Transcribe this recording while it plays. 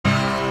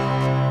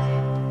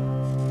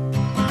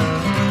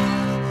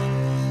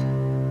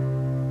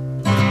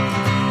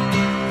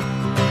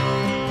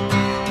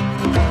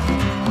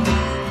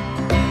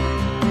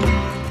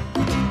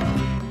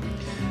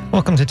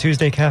Welcome to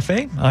Tuesday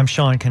Cafe. I'm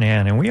Sean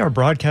Canan, and we are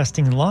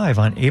broadcasting live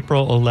on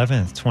April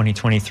 11th,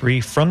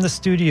 2023 from the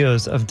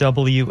studios of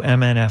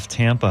WMNF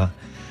Tampa.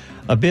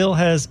 A bill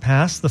has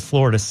passed the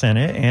Florida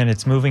Senate, and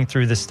it's moving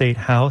through the state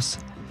House.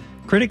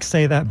 Critics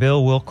say that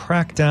bill will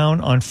crack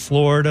down on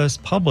Florida's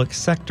public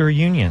sector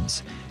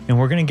unions. And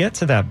we're going to get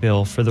to that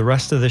bill for the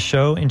rest of the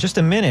show in just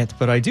a minute,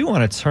 but I do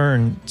want to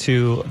turn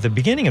to the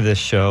beginning of this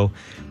show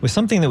with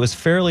something that was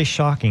fairly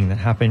shocking that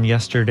happened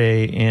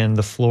yesterday in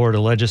the Florida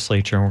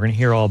legislature, and we're going to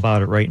hear all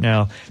about it right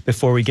now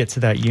before we get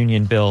to that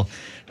union bill.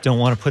 Don't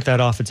want to put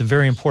that off. It's a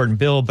very important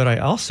bill, but I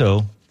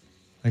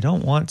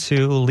don't want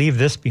to leave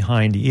this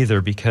behind either,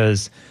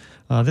 because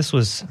this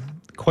was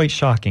quite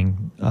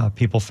shocking.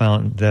 People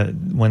found that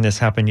when this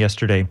happened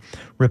yesterday.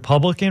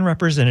 Republican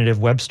Representative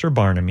Webster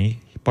Barnaby,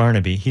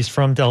 he's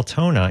from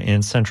Deltona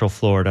in Central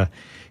Florida.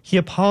 He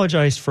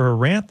apologized for a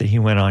rant that he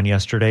went on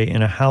yesterday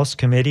in a House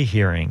committee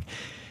hearing.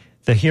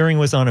 The hearing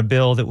was on a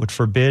bill that would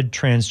forbid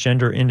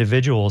transgender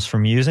individuals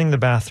from using the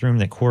bathroom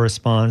that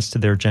corresponds to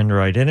their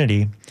gender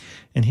identity.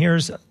 And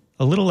here's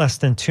a little less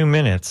than 2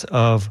 minutes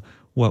of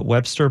what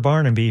Webster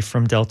Barnaby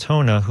from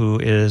Deltona,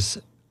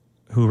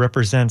 who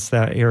represents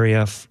that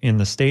area in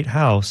the state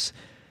House,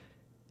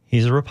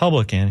 he's a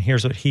Republican.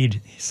 Here's what he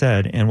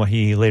said and what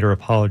he later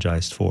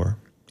apologized for.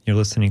 You're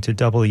listening to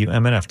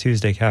WMNF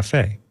Tuesday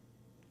Cafe.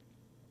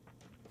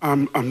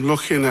 I'm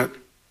looking at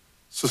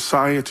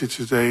society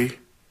today,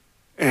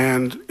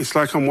 and it's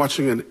like I'm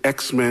watching an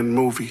X-Men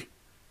movie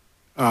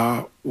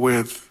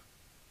with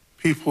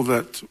people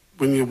that,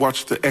 when you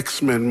watch the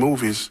X-Men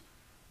movies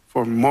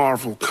for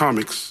Marvel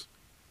Comics,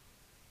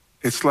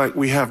 it's like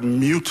we have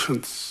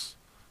mutants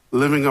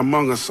living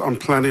among us on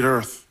planet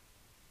Earth.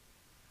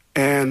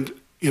 And,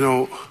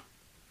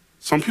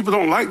 some people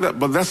don't like that,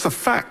 but that's a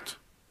fact.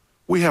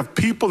 We have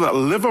people that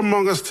live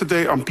among us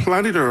today on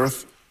planet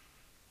Earth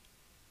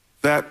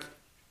that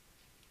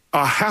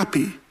are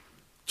happy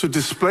to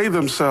display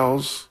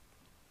themselves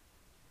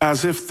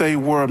as if they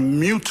were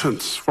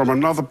mutants from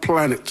another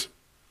planet.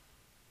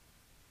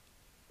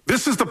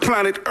 This is the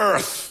planet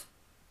Earth,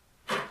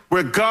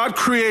 where God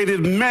created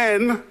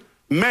men,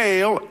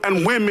 male,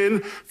 and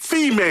women,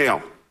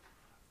 female.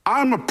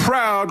 I'm a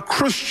proud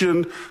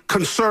Christian,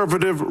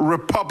 conservative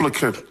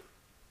Republican.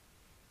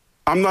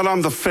 I'm not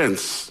on the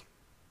fence.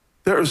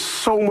 There is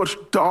so much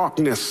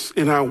darkness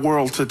in our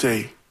world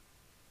today.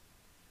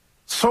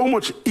 So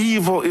much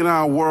evil in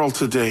our world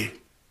today.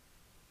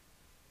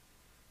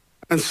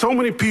 And so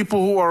many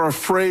people who are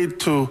afraid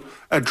to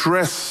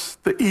address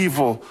the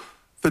evil,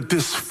 the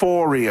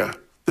dysphoria,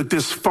 the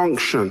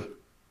dysfunction.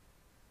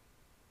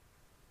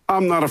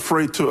 I'm not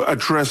afraid to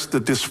address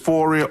the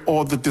dysphoria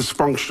or the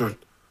dysfunction.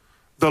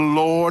 The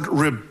Lord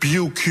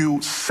rebuke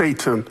you,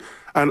 Satan,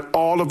 and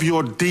all of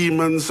your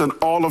demons and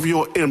all of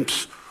your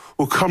imps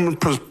who come and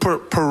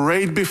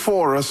parade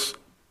before us.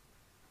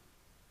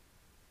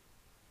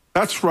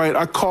 That's right,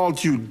 I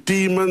called you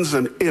demons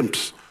and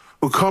imps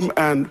who come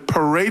and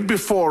parade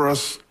before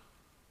us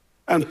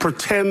and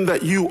pretend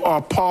that you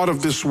are part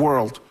of this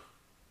world.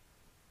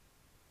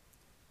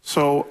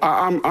 So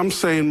I'm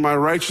saying my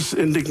righteous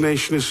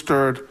indignation is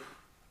stirred.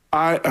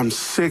 I am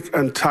sick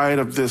and tired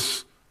of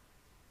this.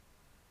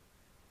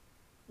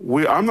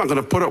 I'm not going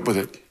to put up with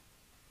it.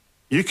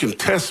 You can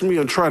test me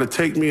and try to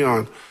take me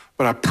on,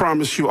 but I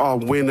promise you I'll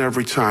win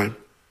every time.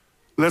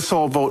 Let's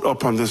all vote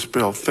up on this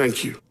bill.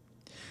 Thank you.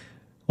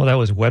 Well, that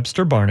was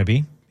Webster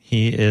Barnaby.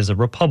 He is a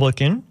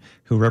Republican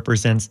who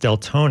represents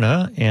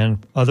Deltona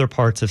and other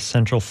parts of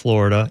Central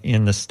Florida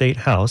in the state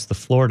House, the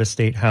Florida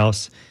State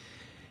House.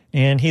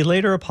 And he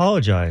later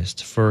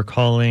apologized for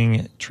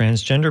calling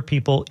transgender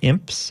people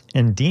imps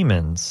and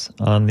demons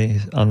in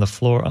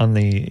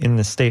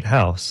the state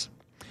House.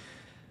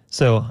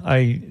 So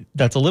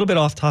that's a little bit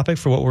off topic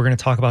for what we're going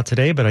to talk about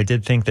today, but I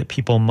did think that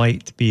people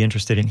might be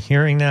interested in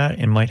hearing that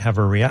and might have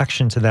a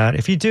reaction to that.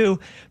 If you do,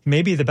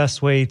 maybe the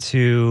best way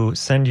to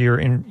send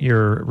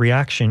your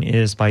reaction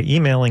is by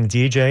emailing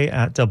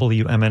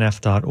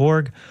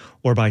dj@wmnf.org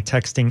or by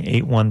texting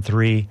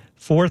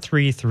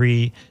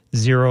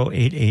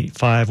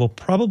 813-433-0885. We'll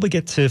probably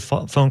get to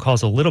phone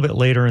calls a little bit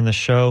later in the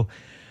show,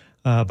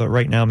 but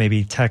right now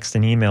maybe text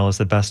and email is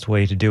the best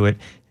way to do it.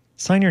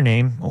 Sign your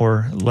name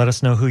or let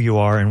us know who you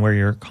are and where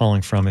you're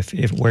calling from,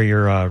 if where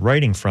you're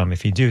writing from,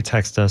 if you do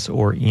text us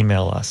or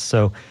email us.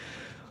 So,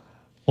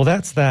 well,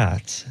 that's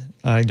that.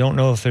 I don't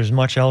know if there's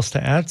much else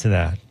to add to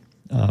that.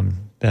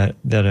 That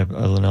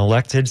an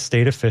elected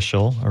state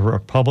official, a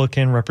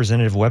Republican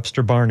Representative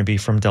Webster Barnaby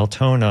from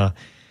Deltona,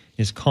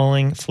 is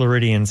calling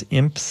Floridians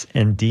imps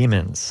and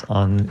demons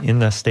in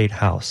the state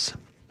House.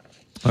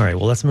 All right,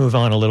 well, let's move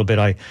on a little bit.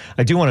 I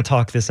do want to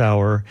talk this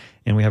hour,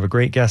 and we have a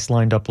great guest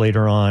lined up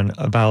later on,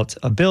 about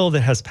a bill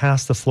that has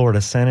passed the Florida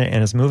Senate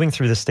and is moving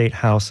through the state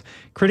House.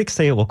 Critics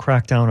say it will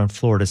crack down on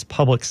Florida's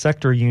public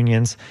sector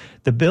unions.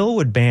 The bill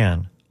would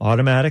ban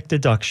automatic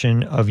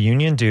deduction of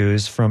union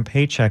dues from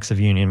paychecks of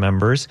union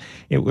members.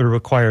 It would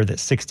require that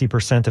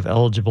 60% of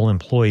eligible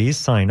employees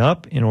sign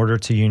up in order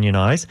to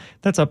unionize.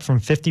 That's up from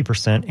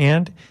 50%,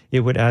 and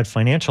it would add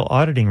financial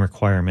auditing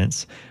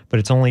requirements, but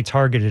it's only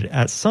targeted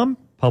at some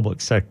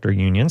public sector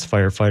unions.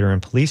 Firefighter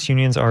and police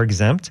unions are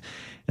exempt,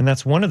 and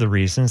that's one of the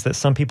reasons that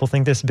some people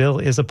think this bill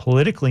is a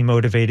politically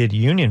motivated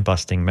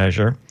union-busting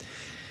measure.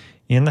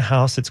 In the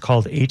House, it's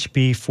called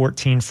HB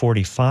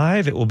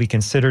 1445. It will be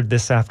considered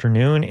this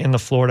afternoon in the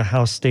Florida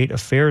House State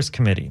Affairs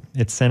Committee.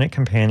 Its Senate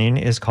companion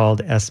is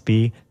called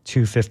SB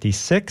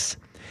 256.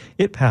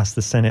 It passed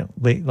the Senate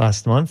late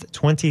last month,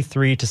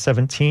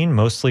 23-17,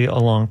 mostly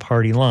along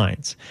party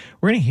lines.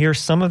 We're going to hear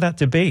some of that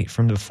debate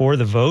from before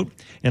the vote,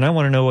 and I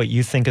want to know what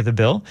you think of the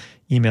bill.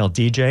 Email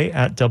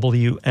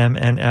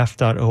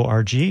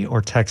dj@wmnf.org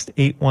or text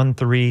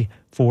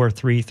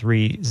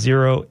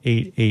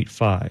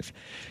 813-433-0885.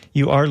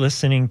 You are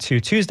listening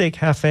to Tuesday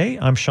Cafe.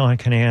 I'm Sean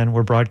Kinane.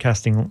 We're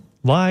broadcasting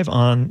live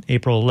on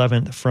April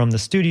 11th from the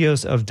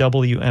studios of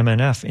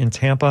WMNF in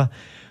Tampa.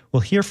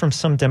 We'll hear from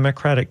some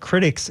Democratic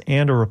critics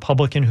and a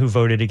Republican who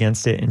voted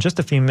against it in just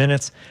a few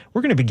minutes.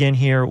 We're going to begin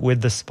here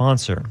with the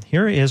sponsor.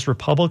 Here is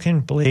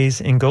Republican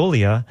Blaise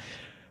Ingoglia.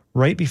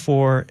 Right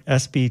before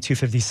SB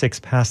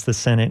 256 passed the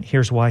Senate,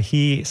 here's why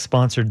he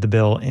sponsored the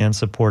bill and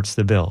supports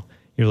the bill.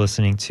 You're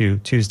listening to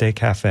Tuesday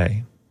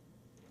Cafe.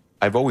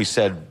 I've always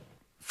said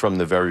from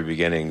the very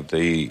beginning,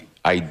 the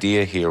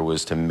idea here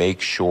was to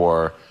make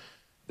sure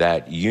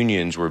that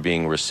unions were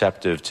being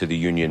receptive to the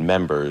union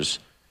members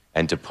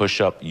and to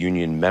push up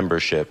union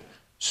membership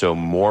so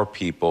more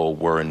people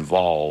were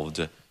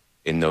involved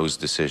in those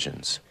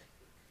decisions.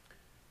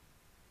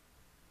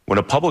 When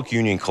a public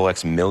union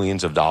collects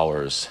millions of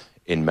dollars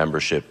in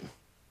membership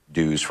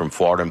dues from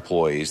Florida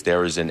employees,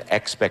 there is an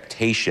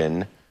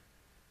expectation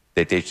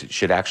that they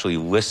should actually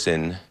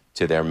listen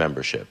to their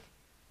membership.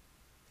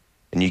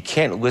 And you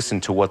can't listen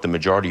to what the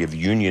majority of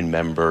union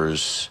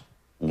members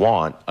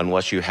want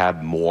unless you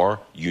have more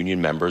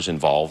union members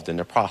involved in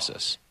the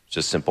process. It's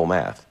just simple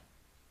math.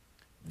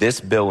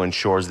 This bill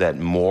ensures that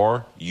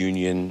more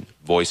union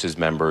voices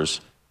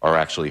members are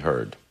actually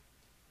heard.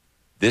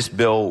 This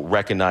bill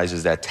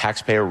recognizes that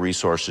taxpayer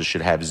resources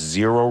should have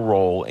zero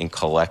role in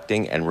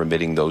collecting and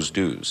remitting those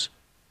dues.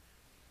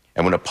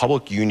 And when a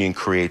public union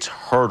creates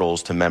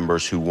hurdles to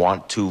members who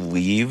want to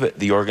leave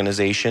the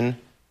organization,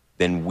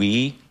 then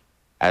we,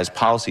 as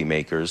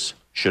policymakers,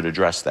 should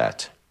address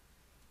that.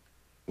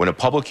 When a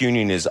public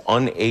union is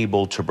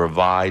unable to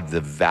provide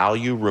the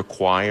value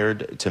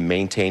required to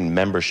maintain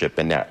membership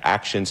and their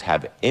actions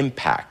have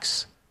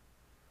impacts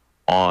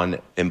on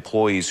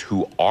employees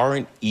who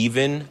aren't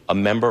even a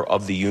member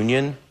of the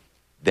union,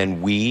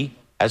 then we,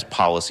 as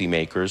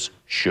policymakers,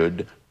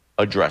 should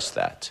address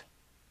that.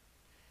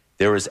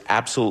 There is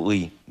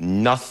absolutely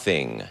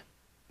nothing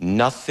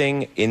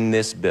in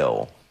this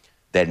bill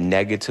that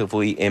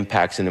negatively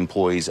impacts an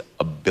employee's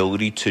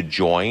ability to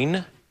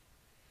join,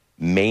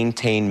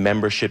 maintain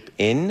membership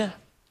in,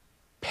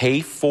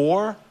 pay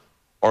for,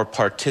 or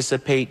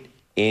participate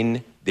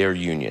in their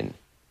union.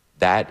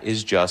 That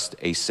is just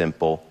a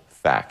simple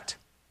fact.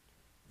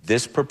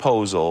 This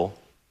proposal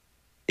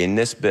in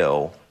this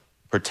bill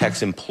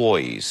protects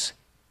employees,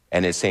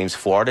 and it saves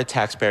Florida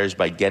taxpayers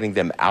by getting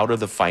them out of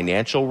the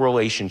financial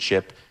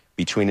relationship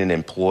between an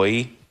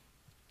employee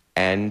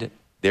and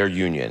their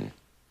union.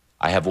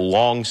 I have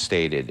long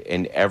stated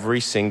in every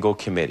single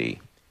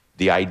committee,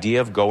 the idea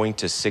of going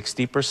to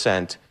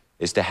 60%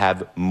 is to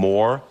have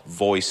more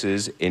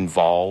voices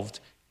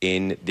involved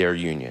in their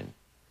union.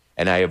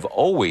 And I have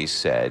always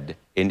said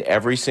in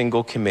every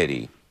single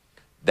committee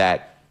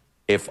that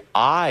if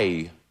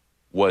I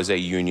was a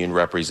union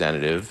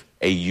representative,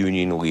 a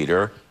union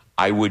leader,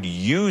 I would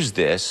use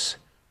this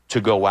to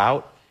go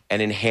out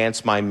and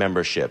enhance my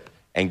membership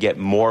and get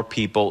more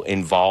people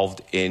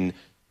involved in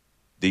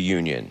the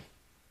union.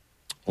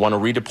 I want to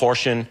read a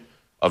portion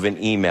of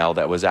an email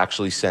that was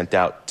actually sent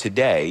out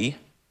today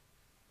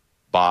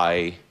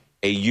by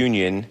a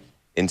union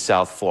in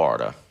South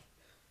Florida.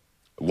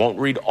 I won't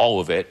read all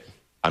of it.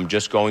 I'm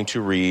just going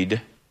to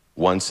read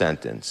one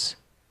sentence.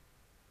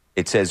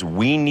 It says,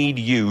 "We need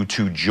you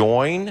to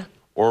join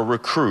or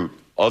recruit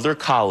other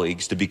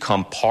colleagues to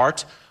become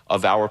part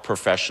of our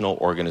professional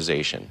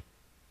organization."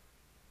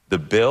 The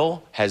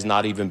bill has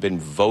not even been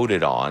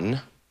voted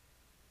on,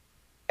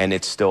 and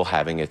it's still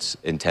having its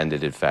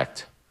intended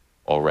effect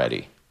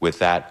already. With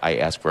that, I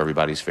ask for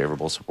everybody's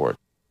favorable support.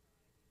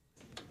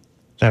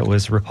 That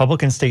was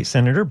Republican State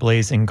Senator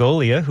Blaise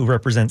Ingoglia, who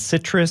represents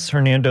Citrus,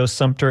 Hernando,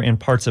 Sumter, and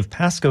parts of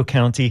Pasco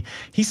County.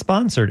 He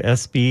sponsored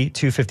SB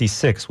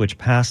 256, which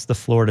passed the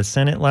Florida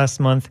Senate last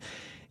month.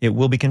 It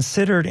will be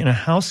considered in a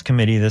House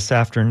committee this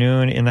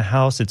afternoon. In the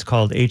House, it's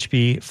called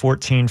HB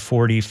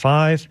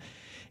 1445.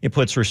 It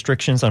puts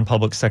restrictions on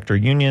public sector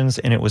unions,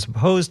 and it was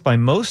opposed by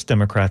most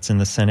Democrats in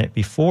the Senate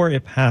before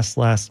it passed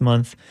last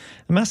month.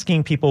 I'm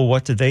asking people,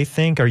 what do they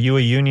think? Are you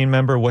a union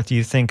member? What do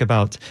you think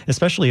about,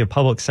 especially a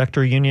public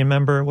sector union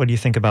member? What do you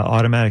think about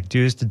automatic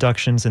dues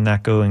deductions and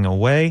that going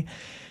away?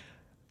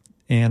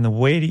 And the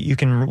way that you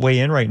can weigh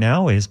in right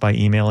now is by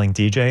emailing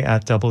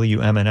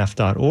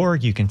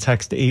dj@wmnf.org. You can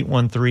text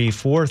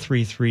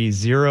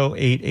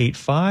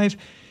 813-433-0885.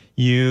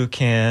 You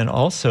can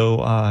also,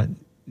 I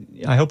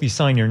hope you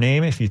sign your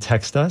name if you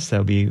text us. That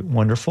would be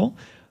wonderful.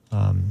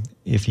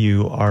 If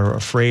you are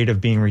afraid of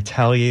being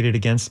retaliated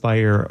against by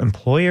your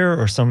employer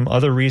or some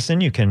other reason,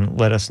 you can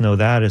let us know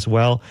that as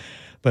well.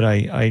 But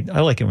I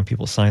like it when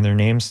people sign their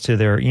names to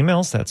their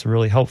emails. That's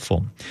really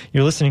helpful.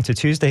 You're listening to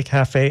Tuesday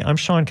Cafe. I'm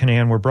Sean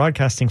Kinane. We're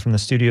broadcasting from the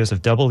studios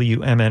of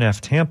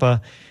WMNF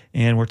Tampa,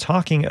 and we're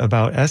talking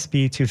about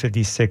SB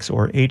 256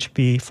 or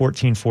HB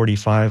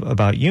 1445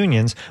 about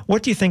unions.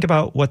 What do you think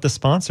about what the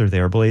sponsor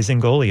there, Blaise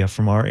Ngolia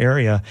from our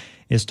area,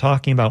 is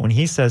talking about when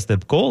he says the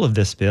goal of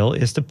this bill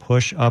is to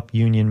push up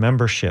union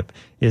membership?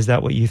 Is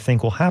that what you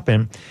think will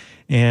happen?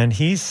 And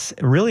he's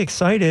really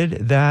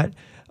excited that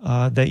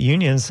that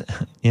unions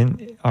he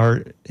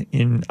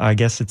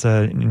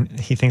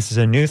thinks it's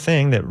a new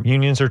thing that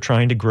unions are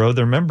trying to grow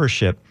their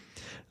membership.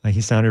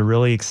 He sounded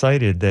really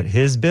excited that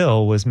his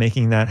bill was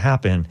making that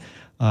happen.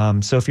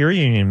 So if you're a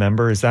union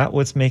member, is that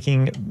what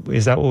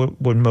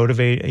would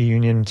motivate a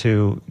union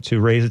to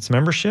raise its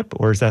membership?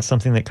 Or is that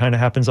something that kind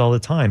of happens all the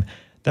time?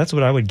 That's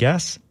what I would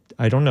guess.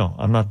 I don't know.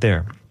 I'm not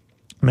there.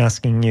 I'm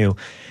asking you.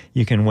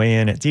 You can weigh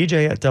in at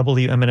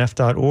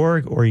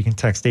dj@wmnf.org, or you can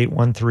text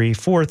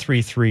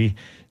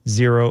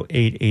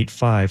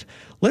 813-433-0885.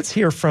 Let's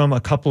hear from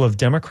a couple of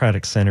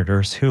Democratic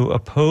senators who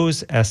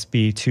oppose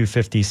SB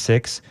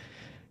 256.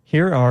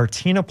 Here are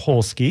Tina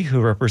Polsky,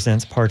 who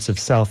represents parts of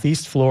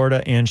Southeast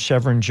Florida, and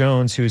Chevron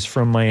Jones, who's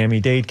from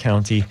Miami-Dade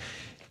County.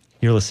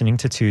 You're listening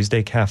to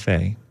Tuesday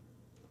Cafe.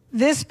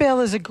 This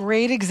bill is a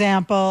great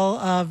example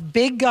of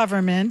big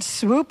government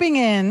swooping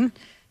in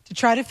to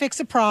try to fix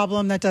a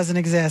problem that doesn't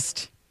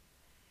exist.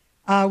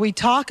 We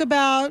talk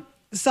about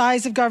the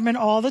size of government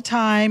all the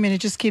time, and it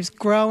just keeps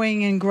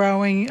growing and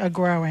growing and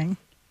growing.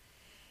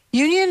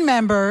 Union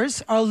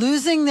members are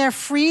losing their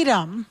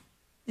freedom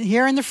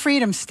here in the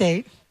Freedom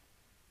State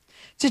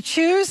to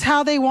choose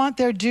how they want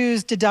their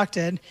dues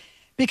deducted,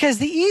 because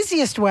the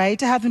easiest way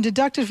to have them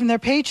deducted from their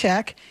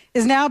paycheck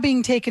is now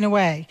being taken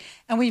away,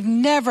 and we've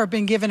never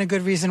been given a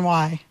good reason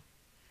why.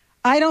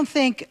 I don't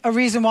think a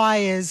reason why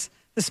is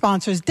the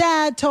sponsor's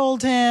dad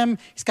told him,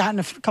 he's gotten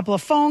a couple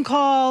of phone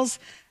calls.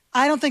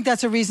 I don't think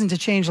that's a reason to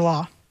change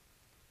law.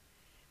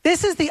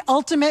 This is the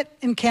ultimate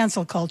in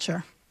cancel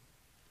culture.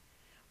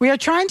 We are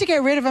trying to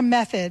get rid of a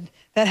method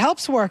that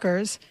helps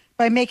workers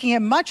by making it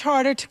much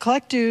harder to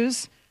collect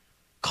dues,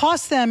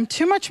 cost them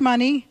too much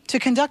money to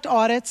conduct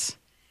audits,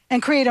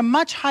 and create a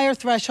much higher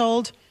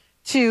threshold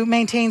to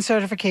maintain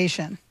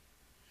certification.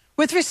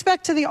 With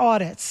respect to the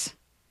audits,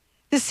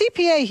 the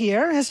CPA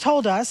here has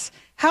told us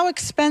how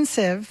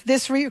expensive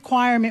this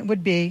requirement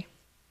would be,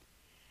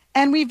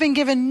 and we've been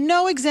given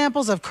no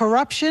examples of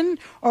corruption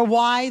or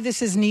why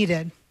this is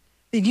needed.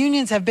 The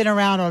unions have been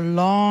around a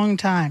long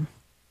time.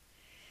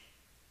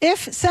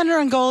 If Senator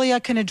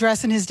Ngolia can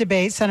address in his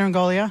debate, Senator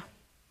Ngolia,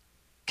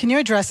 can you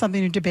address something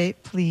in your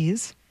debate,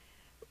 please?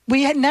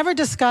 We had never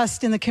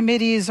discussed in the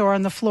committees or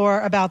on the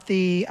floor about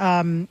the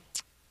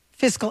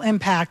fiscal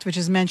impact, which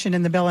is mentioned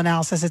in the bill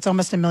analysis. It's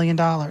almost $1 million.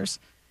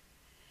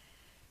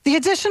 The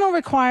additional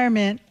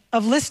requirement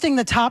of listing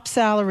the top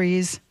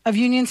salaries of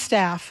union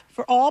staff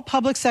for all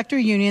public sector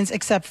unions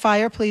except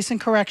fire, police,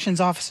 and corrections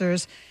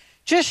officers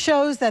just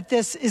shows that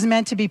this is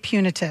meant to be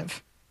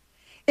punitive.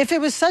 If it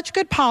was such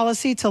good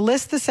policy to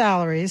list the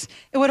salaries,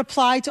 it would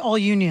apply to all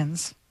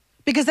unions,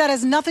 because that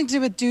has nothing to do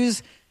with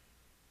dues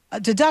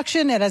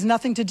deduction. It has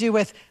nothing to do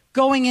with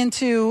going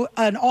into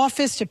an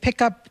office to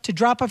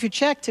drop off your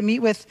check, to meet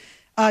with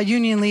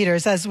union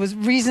leaders, as was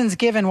reasons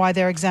given why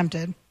they're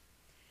exempted.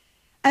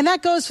 And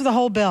that goes for the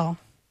whole bill.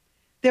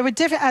 There were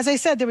as I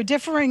said, there were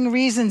differing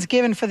reasons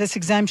given for this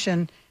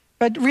exemption,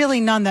 but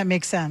really none that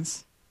make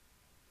sense.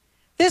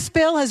 This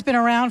bill has been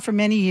around for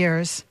many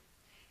years.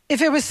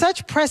 If it was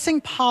such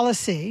pressing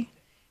policy,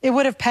 it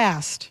would have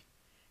passed.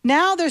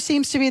 Now there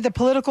seems to be the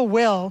political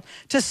will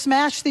to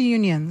smash the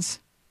unions,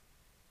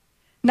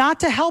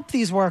 not to help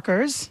these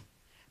workers,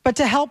 but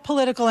to help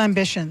political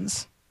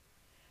ambitions.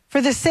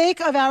 For the sake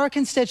of our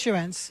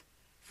constituents,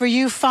 for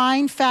you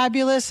fine,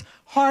 fabulous,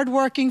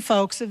 hardworking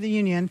folks of the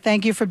union,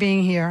 thank you for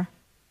being here.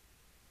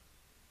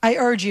 I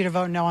urge you to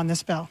vote no on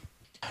this bill.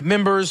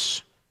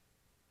 Members,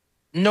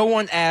 no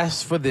one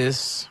asked for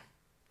this.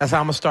 That's how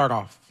I'm going to start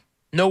off.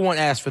 No one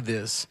asked for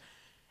this.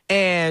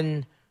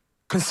 And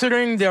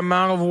considering the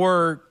amount of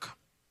work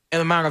and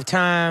the amount of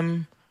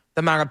time,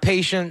 the amount of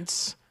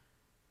patience,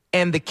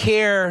 and the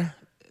care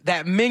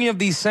that many of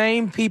these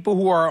same people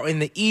who are in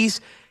the East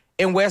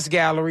and West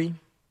Gallery,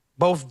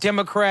 both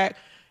Democrat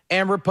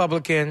and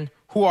Republican,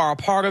 who are a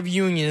part of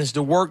unions,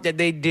 the work that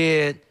they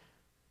did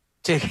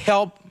to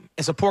help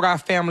and support our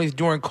families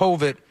during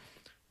COVID,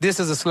 this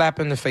is a slap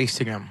in the face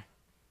to them.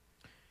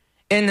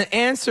 In the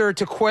answer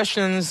to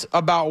questions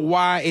about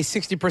why a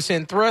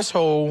 60%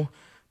 threshold,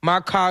 my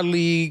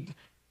colleague,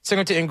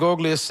 Senator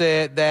Ngolia,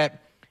 said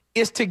that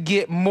it's to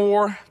get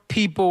more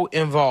people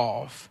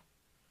involved,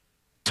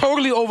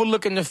 totally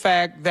overlooking the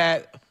fact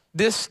that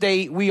this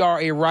state, we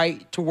are a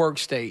right-to-work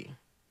state.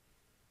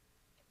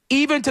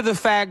 Even to the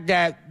fact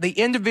that the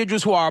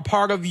individuals who are a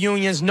part of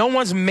unions, no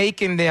one's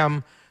making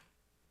them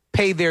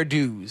pay their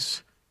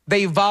dues.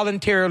 They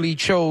voluntarily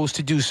chose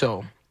to do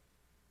so.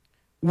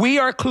 We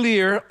are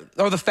clear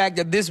of the fact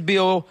that this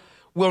bill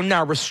will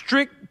now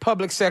restrict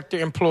public sector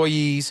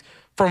employees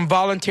from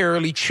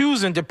voluntarily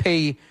choosing to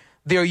pay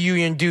their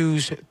union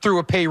dues through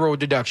a payroll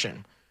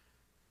deduction.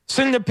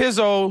 Senator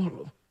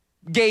Pizzo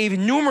gave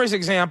numerous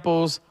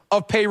examples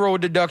of payroll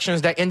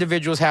deductions that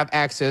individuals have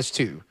access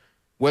to,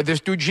 whether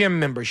it's through gym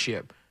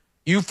membership.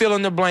 You fill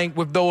in the blank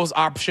with those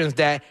options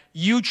that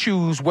you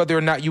choose whether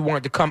or not you want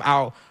it to come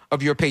out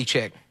of your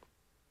paycheck.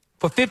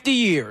 For 50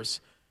 years,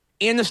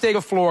 in the state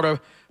of Florida,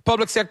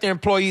 public sector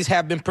employees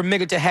have been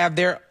permitted to have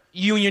their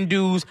union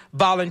dues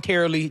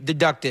voluntarily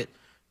deducted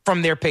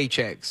from their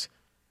paychecks.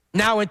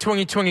 Now in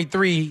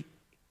 2023,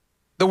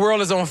 the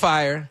world is on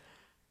fire,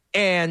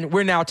 and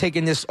we're now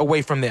taking this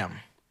away from them.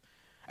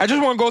 I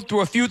just want to go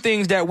through a few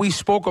things that we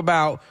spoke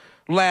about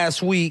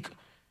last week.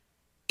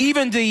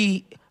 Even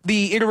the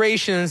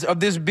iterations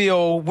of this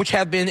bill, which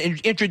have been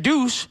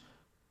introduced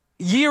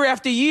year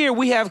after year,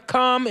 we have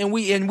come and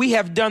we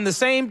have done the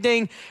same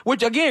thing,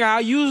 which again,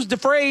 I'll use the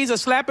phrase, a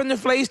slap in the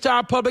face to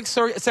our public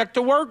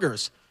sector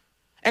workers.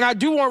 And I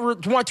do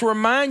want to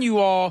remind you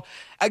all,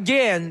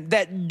 again,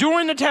 that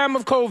during the time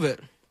of COVID,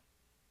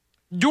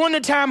 during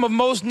the time of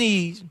most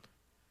need,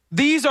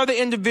 these are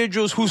the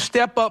individuals who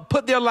step up,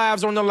 put their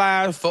lives on the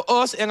line for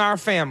us and our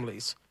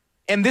families.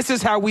 And this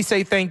is how we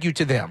say thank you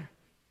to them.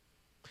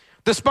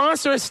 The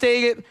sponsor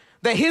stated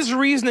that his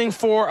reasoning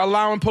for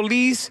allowing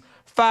police,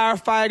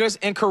 firefighters,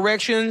 and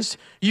corrections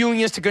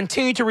unions to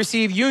continue to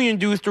receive union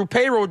dues through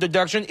payroll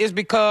deduction is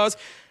because,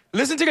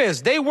 listen to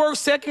this, they work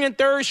second and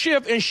third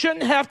shift and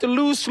shouldn't have to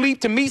lose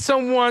sleep to meet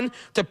someone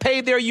to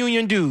pay their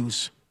union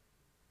dues.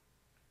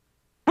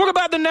 What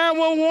about the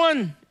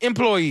 911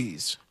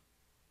 employees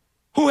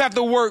who have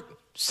to work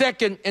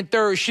second and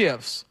third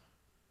shifts?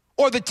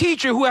 Or the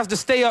teacher who has to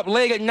stay up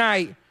late at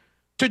night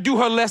to do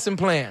her lesson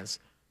plans,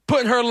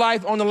 putting her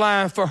life on the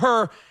line for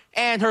her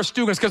and her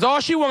students, because all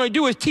she want to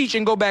do is teach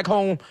and go back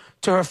home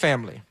to her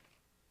family.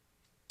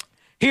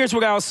 Here's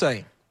what I'll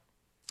say.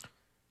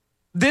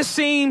 This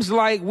seems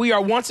like we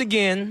are once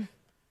again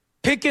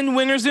picking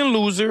winners and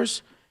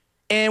losers,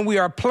 and we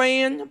are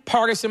playing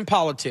partisan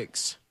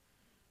politics,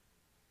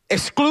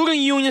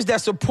 excluding unions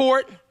that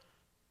support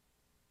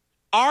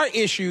our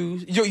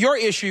issues, your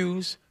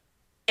issues,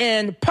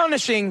 and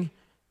punishing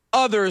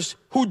others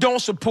who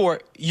don't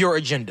support your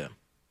agenda.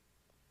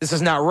 This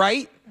is not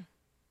right.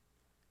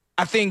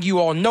 I think you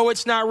all know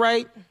it's not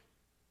right.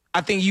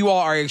 I think you all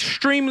are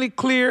extremely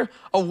clear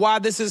of why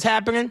this is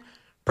happening,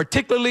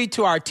 particularly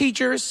to our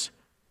teachers.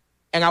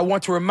 And I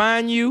want to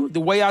remind you,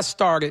 the way I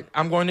started,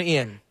 I'm going to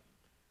end.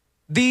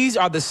 These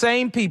are the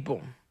same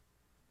people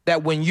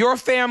that when your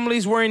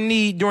families were in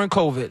need during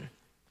COVID,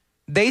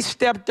 they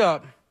stepped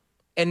up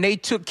and they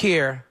took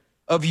care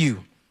of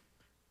you.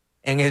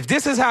 And if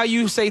this is how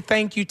you say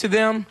thank you to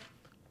them,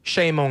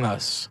 shame on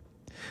us.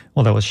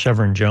 Well, that was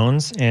Chevron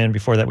Jones. And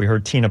before that, we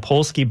heard Tina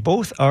Polsky.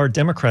 Both are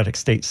Democratic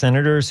state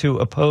senators who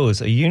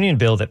oppose a union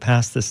bill that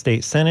passed the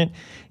state Senate.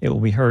 It will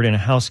be heard in a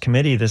House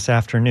committee this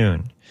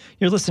afternoon.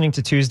 You're listening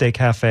to Tuesday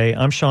Cafe.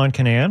 I'm Sean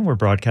Kinane. We're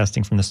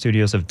broadcasting from the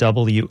studios of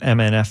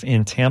WMNF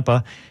in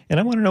Tampa. And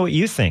I want to know what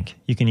you think.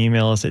 You can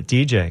email us at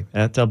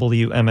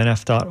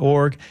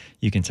dj@wmnf.org.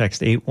 You can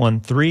text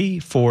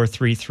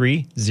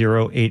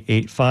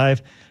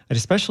 813-433-0885. I'd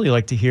especially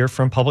like to hear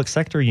from public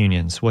sector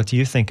unions. What do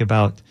you think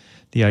about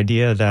the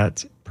idea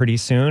that pretty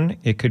soon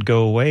it could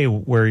go away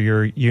where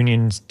your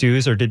union's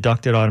dues are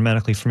deducted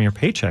automatically from your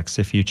paychecks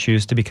if you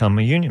choose to become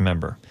a union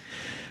member?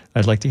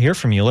 I'd like to hear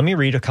from you. Let me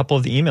read a couple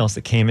of the emails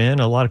that came in.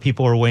 A lot of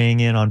people are weighing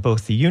in on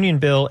both the union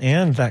bill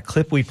and that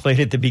clip we played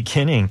at the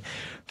beginning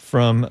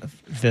from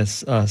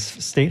this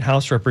State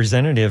House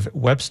Representative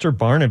Webster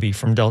Barnaby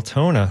from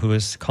Deltona, who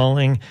is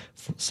calling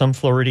some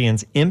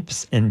Floridians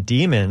imps and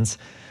demons.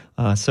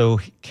 So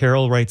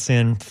Carol writes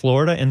in,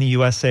 Florida and the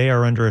USA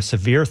are under a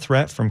severe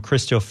threat from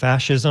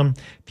Christofascism.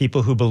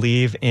 People who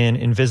believe in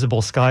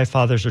invisible sky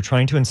fathers are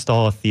trying to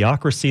install a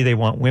theocracy. They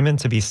want women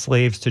to be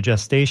slaves to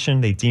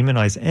gestation. They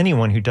demonize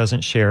anyone who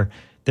doesn't share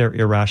their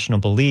irrational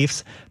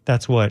beliefs.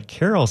 That's what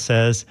Carol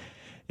says.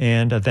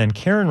 And then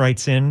Karen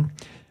writes in,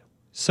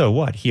 so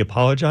what? He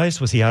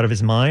apologized? Was he out of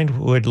his mind?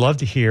 Would love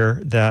to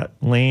hear that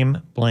lame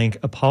blank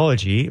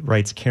apology,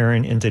 writes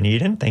Karen in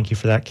Dunedin. Thank you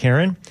for that,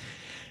 Karen.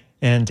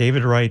 And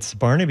David writes,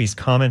 Barnaby's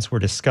comments were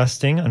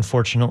disgusting.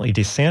 Unfortunately,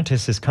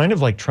 DeSantis is kind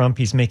of like Trump.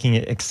 He's making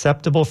it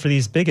acceptable for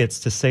these bigots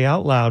to say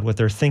out loud what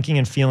they're thinking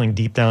and feeling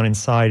deep down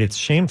inside. It's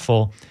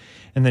shameful.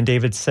 And then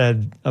David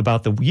said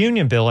about the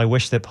union bill, I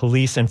wish that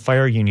police and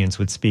fire unions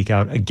would speak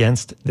out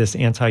against this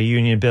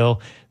anti-union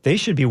bill. They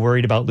should be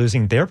worried about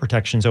losing their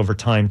protections over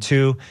time,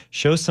 too.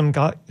 Show some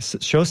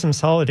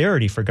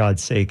solidarity, for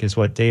God's sake, is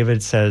what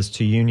David says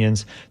to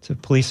unions, to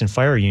police and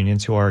fire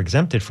unions who are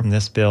exempted from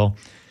this bill.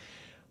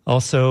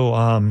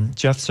 Also,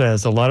 Jeff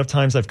says, a lot of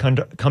times I've come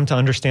to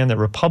understand that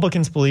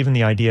Republicans believe in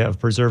the idea of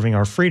preserving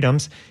our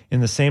freedoms.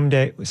 In the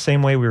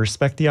same way we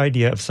respect the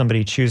idea of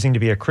somebody choosing to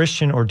be a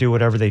Christian or do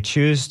whatever they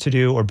choose to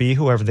do or be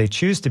whoever they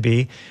choose to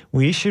be,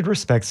 we should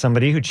respect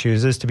somebody who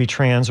chooses to be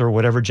trans or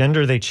whatever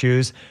gender they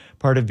choose.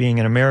 Part of being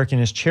an American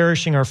is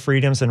cherishing our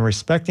freedoms and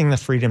respecting the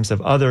freedoms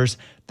of others.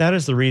 That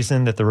is the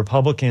reason that the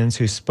Republicans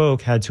who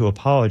spoke had to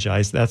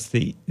apologize. That's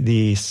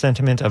the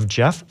sentiment of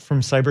Jeff from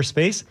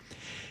cyberspace.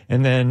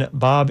 And then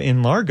Bob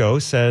in Largo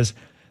says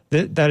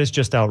that is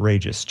just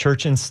outrageous.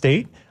 Church and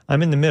state,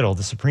 I'm in the middle.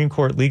 The Supreme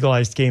Court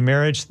legalized gay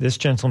marriage. This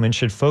gentleman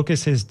should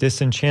focus his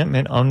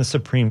disenchantment on the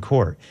Supreme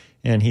Court.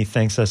 And he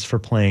thanks us for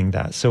playing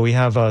that. So we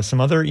have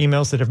some other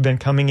emails that have been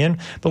coming in.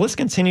 But let's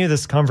continue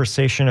this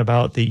conversation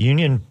about the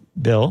union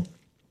bill.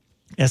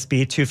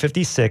 SB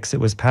 256. It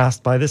was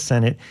passed by the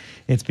Senate.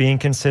 It's being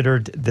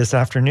considered this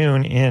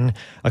afternoon in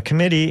a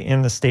committee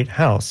in the State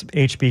House,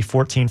 HB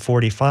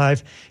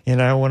 1445.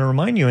 And I want to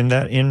remind you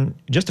that in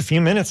just a few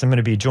minutes, I'm going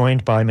to be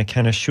joined by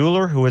McKenna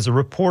Schuler, who is a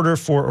reporter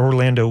for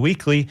Orlando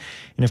Weekly.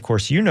 And of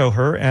course, you know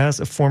her as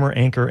a former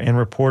anchor and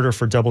reporter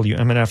for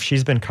WMNF.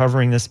 She's been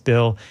covering this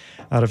bill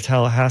out of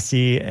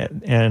Tallahassee,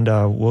 and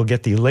we'll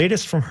get the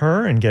latest from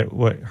her and get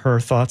what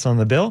her thoughts on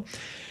the bill.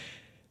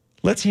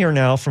 Let's hear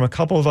now from a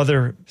couple of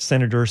other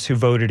senators who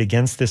voted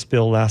against this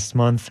bill last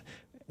month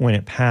when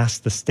it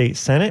passed the state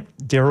Senate.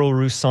 Darrell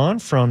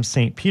Roussan from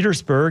St.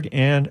 Petersburg,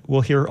 and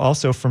we'll hear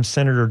also from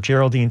Senator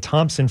Geraldine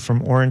Thompson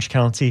from Orange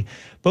County.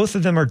 Both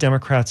of them are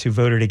Democrats who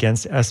voted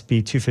against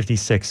SB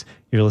 256.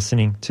 You're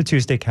listening to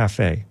Tuesday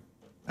Cafe.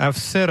 I've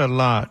said a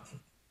lot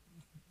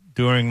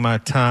during my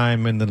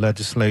time in the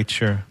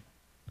legislature,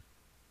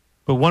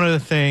 but one of the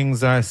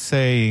things I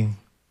say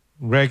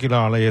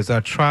regularly is I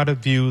try to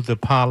view the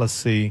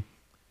policy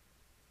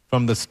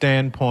from the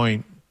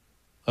standpoint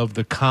of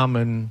the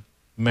common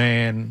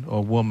man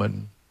or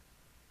woman,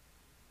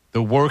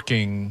 the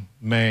working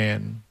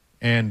man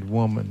and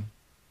woman.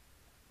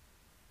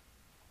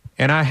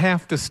 And I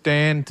have to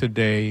stand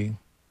today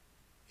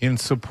in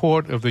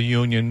support of the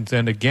unions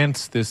and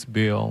against this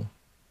bill.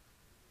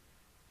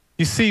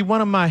 You see,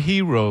 one of my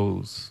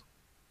heroes,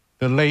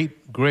 the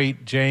late,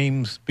 great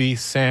James B.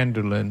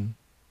 Sanderlin,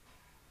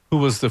 who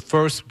was the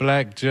first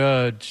black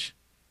judge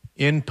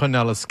in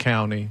Pinellas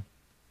County,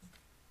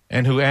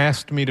 and who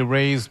asked me to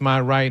raise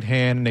my right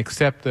hand and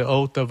accept the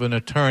oath of an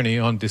attorney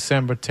on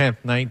December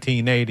 10th,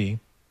 1980.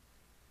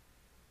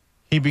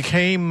 He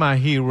became my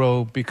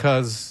hero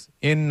because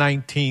in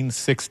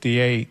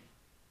 1968,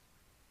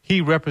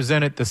 he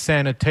represented the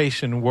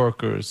sanitation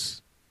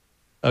workers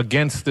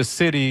against the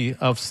city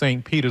of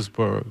St.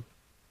 Petersburg.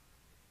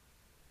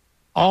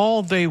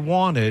 All they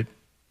wanted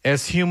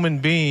as human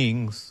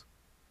beings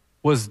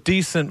was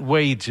decent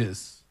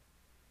wages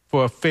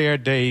for a fair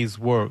day's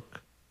work.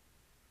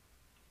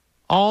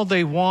 All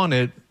they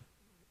wanted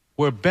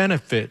were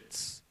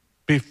benefits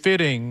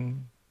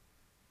befitting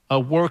a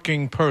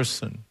working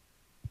person.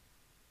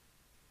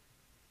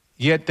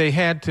 Yet they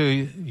had to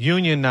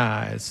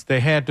unionize, they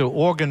had to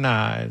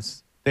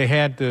organize, they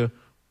had to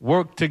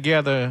work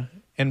together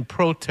and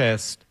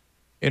protest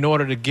in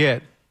order to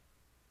get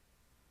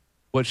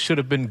what should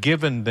have been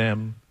given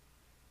them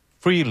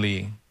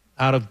freely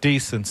out of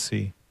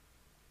decency.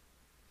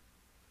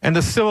 And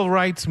the civil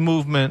rights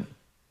movement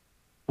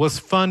was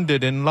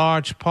funded in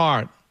large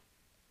part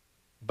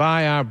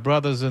by our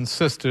brothers and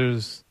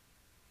sisters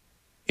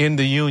in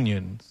the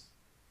unions.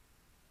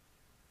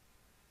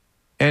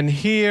 And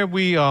here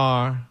we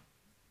are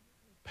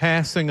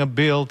passing a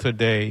bill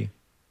today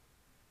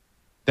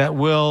that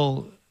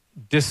will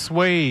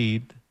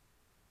dissuade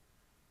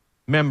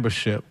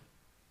membership.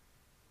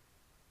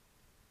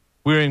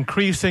 We're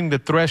increasing the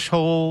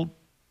threshold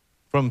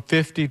from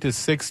 50 to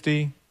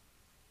 60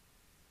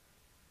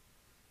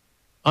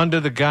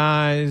 under the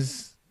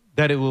guise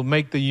that it will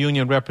make the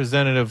union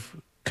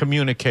representative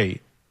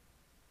communicate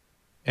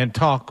and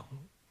talk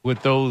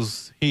with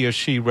those he or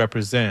she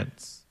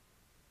represents.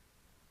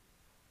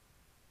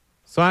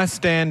 So I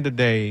stand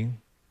today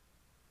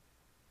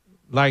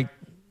like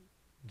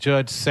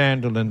Judge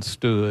Sanderlin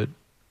stood,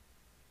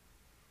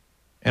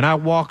 and I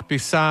walked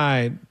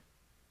beside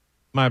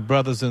my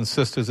brothers and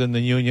sisters in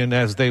the union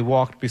as they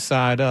walked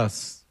beside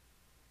us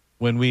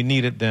when we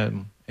needed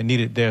them and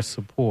needed their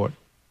support.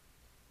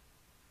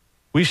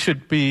 We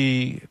should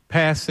be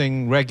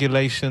passing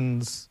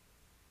regulations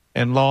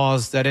and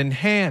laws that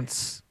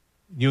enhance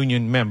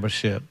union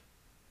membership.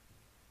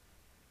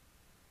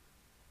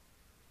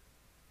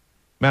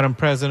 Madam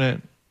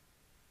President,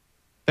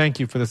 thank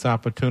you for this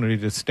opportunity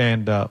to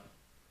stand up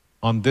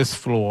on this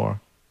floor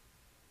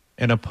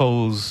and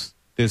oppose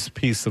this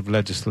piece of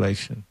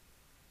legislation.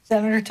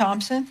 Senator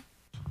Thompson.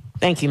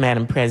 Thank you,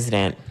 Madam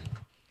President.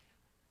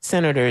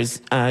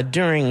 Senators,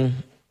 during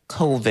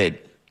COVID,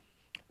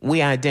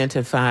 we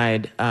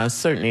identified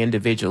certain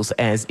individuals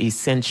as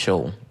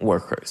essential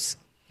workers,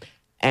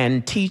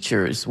 and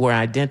teachers were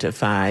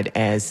identified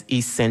as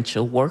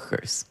essential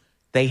workers.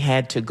 They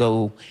had to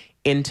go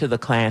into the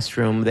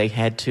classroom, they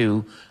had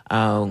to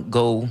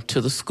go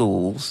to the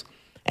schools,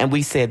 and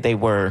we said they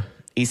were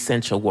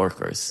essential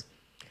workers.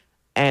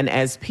 And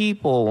as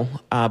people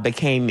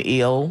became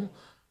ill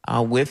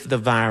with the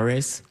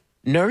virus,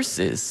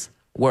 nurses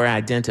were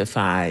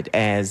identified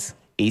as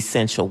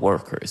essential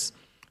workers.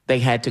 They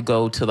had to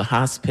go to the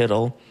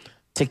hospital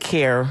to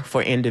care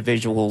for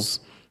individuals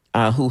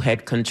who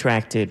had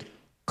contracted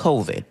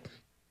COVID.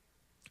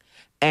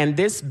 And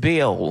this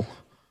bill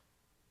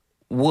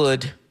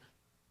would,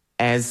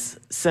 as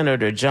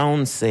Senator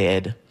Jones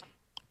said,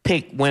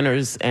 pick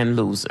winners and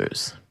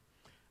losers.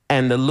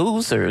 And the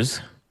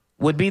losers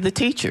would be the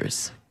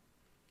teachers.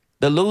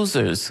 The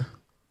losers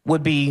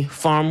would be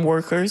farm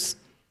workers.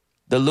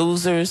 The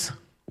losers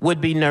would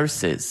be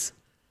nurses.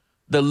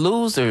 The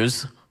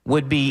losers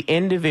would be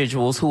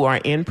individuals who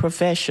are in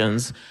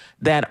professions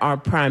that are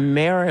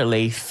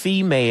primarily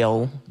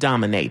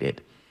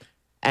female-dominated.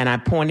 And I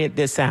pointed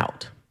this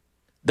out.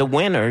 The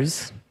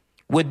winners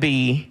would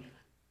be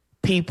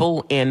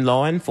people in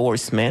law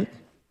enforcement,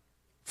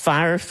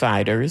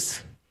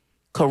 firefighters,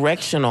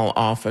 correctional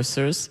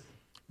officers.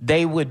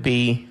 They would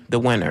be the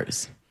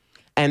winners.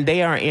 And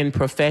they are in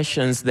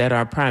professions that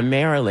are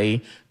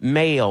primarily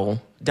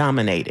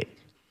male-dominated.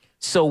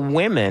 So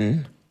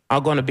women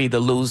are going to be the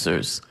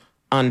losers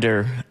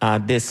under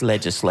this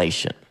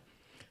legislation.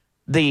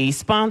 The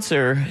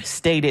sponsor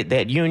stated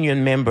that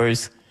union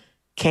members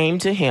came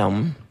to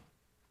him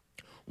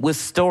with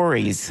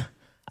stories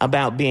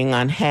about being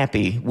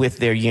unhappy with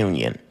their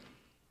union.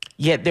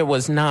 Yet there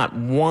was not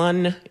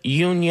one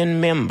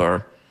union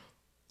member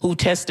who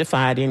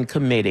testified in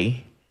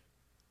committee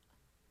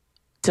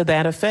to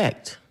that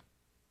effect,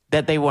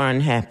 that they were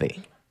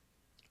unhappy.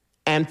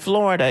 And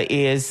Florida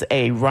is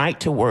a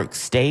right-to-work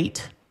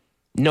state.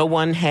 No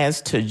one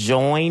has to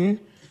join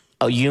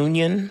a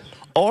union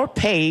or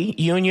pay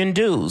union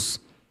dues.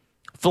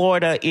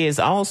 Florida is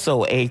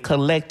also a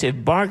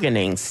collective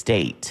bargaining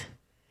state,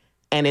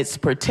 and it's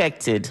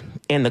protected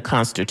in the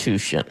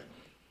Constitution.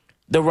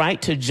 The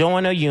right to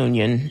join a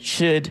union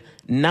should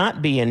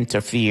not be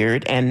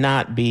interfered and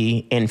not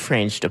be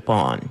infringed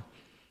upon.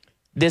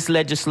 This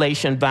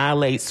legislation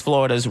violates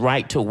Florida's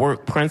right to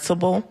work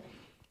principle.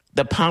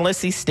 The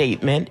policy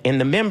statement in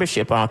the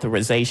membership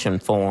authorization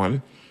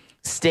form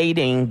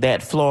stating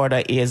that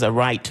Florida is a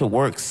right to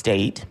work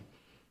state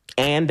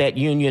and that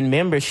union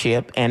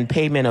membership and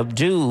payment of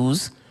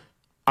dues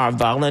are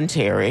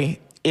voluntary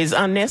is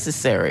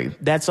unnecessary.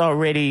 That's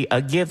already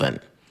a given.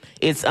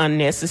 It's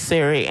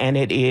unnecessary and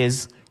it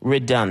is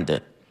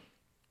redundant.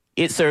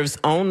 It serves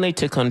only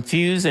to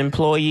confuse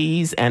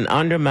employees and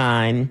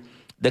undermine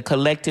the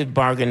collective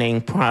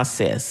bargaining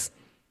process.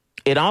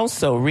 It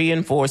also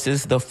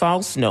reinforces the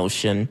false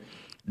notion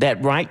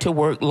that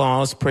right-to-work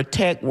laws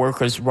protect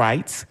workers'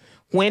 rights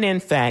when, in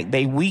fact,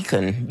 they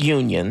weaken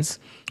unions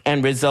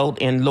and result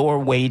in lower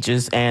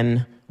wages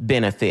and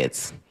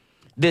benefits.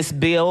 This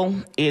bill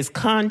is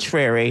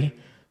contrary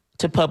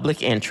to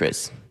public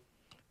interest.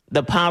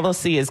 The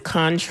policy is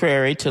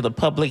contrary to the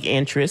public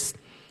interest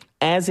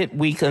as it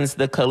weakens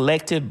the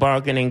collective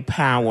bargaining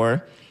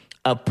power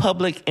of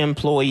public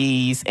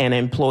employees and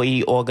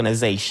employee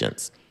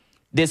organizations.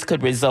 This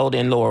could result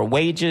in lower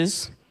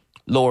wages,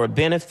 lower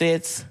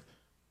benefits,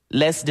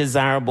 less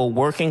desirable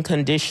working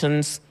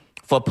conditions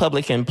for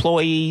public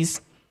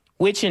employees,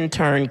 which in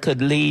turn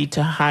could lead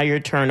to higher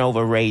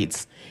turnover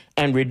rates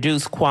and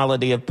reduced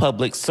quality of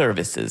public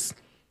services.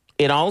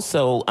 It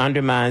also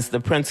undermines the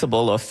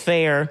principle of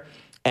fair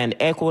and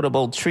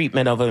equitable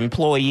treatment of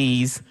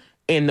employees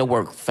in the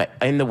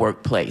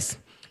workplace.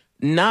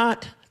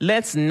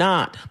 Let's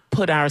not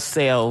put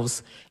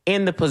ourselves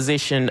in the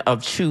position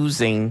of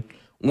choosing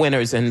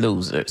winners and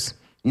losers.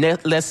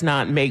 Let's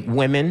not make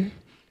women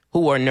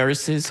who are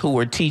nurses, who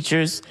are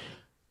teachers,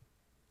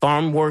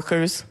 farm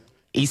workers,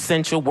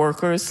 essential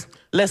workers,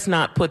 let's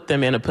not put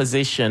them in a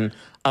position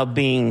of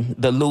being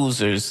the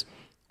losers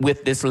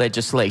with this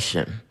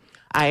legislation.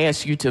 I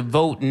ask you to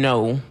vote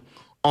no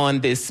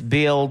on this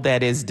bill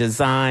that is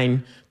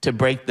designed to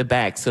break the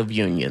backs of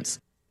unions.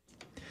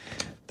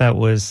 That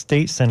was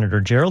State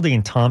Senator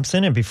Geraldine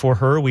Thompson, and before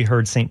her, we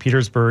heard St.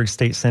 Petersburg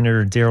State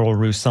Senator Darrell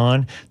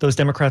Roussan. Those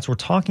Democrats were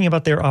talking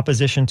about their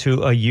opposition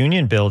to a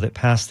union bill that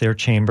passed their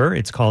chamber.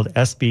 It's called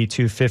SB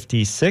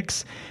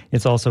 256.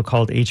 It's also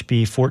called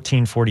HB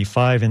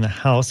 1445 in the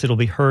House. It'll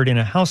be heard in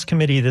a House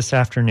committee this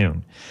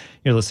afternoon.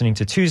 You're listening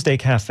to Tuesday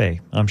Cafe.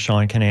 I'm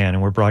Sean Kinane,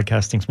 and we're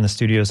broadcasting from the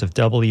studios of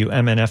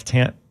WMNF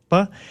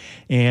Tampa.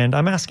 And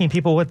I'm asking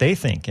people what they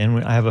think.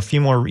 And I have a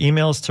few more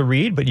emails to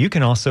read, but you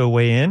can also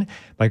weigh in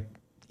by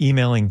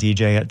emailing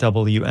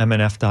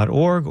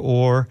dj@wmnf.org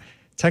or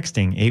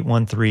texting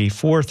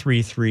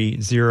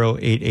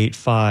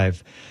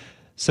 813-433-0885.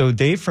 So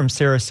Dave from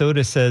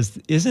Sarasota says,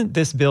 isn't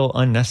this bill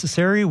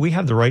unnecessary? We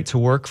have the right to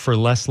work for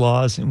less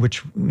laws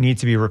which need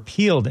to be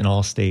repealed in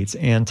all states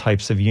and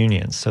types of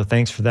unions. So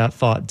thanks for that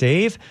thought,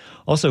 Dave.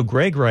 Also,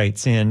 Greg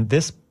writes in,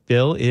 this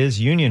bill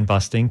is union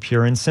busting,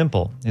 pure and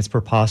simple. It's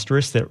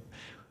preposterous that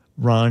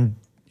Ron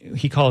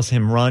he calls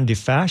him Ron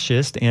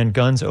DeFascist, and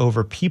Guns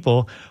Over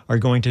People are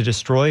going to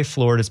destroy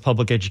Florida's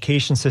public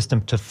education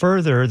system to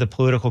further the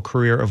political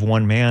career of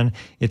one man.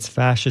 It's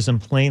fascism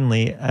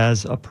plainly.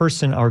 As a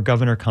person, our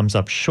governor comes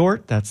up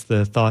short. That's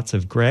the thoughts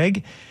of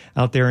Greg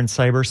out there in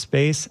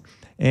cyberspace.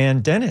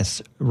 And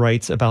Dennis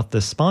writes about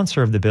the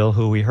sponsor of the bill,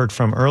 who we heard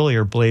from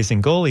earlier, Blaise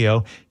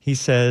Ingolio. He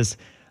says,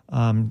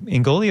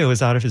 Ingolio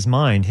is out of his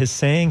mind. His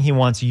saying he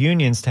wants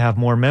unions to have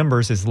more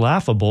members is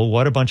laughable.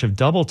 What a bunch of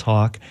double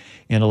talk.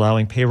 And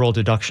allowing payroll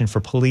deduction for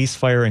police,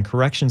 fire, and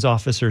corrections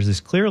officers is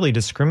clearly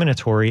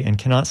discriminatory and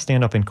cannot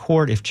stand up in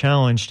court if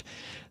challenged.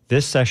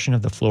 This session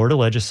of the Florida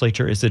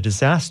legislature is a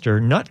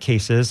disaster.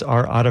 Nutcases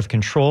are out of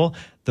control.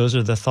 Those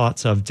are the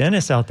thoughts of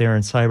Dennis out there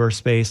in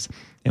cyberspace.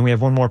 And we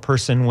have one more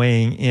person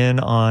weighing in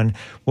on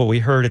what we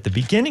heard at the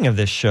beginning of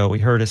this show. We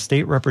heard a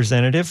state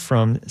representative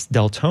from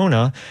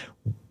Deltona,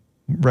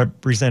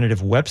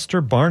 Representative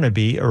Webster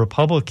Barnaby, a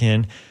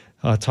Republican,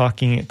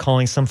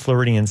 calling some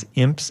Floridians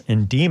imps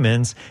and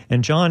demons.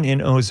 And John in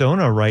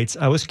Ozona writes,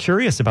 I was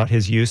curious about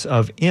his use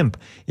of imp.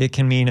 It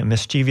can mean a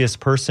mischievous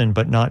person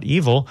but not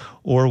evil,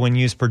 or when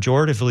used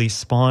pejoratively,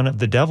 spawn of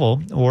the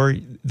devil, or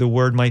the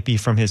word might be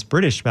from his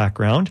British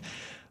background.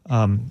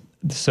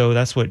 So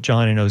that's what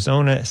John in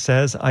Ozona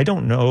says. I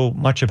don't know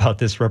much about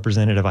this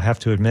representative. I have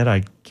to admit,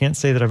 I can't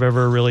say that I've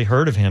ever really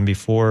heard of him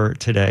before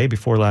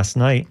last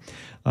night.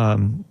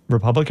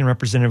 Republican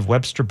Representative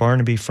Webster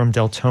Barnaby from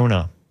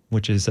Deltona,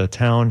 which is a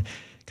town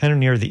kind of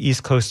near the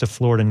east coast of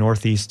Florida,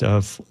 northeast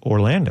of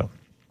Orlando.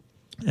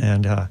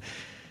 And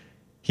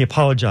he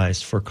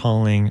apologized for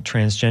calling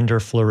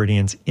transgender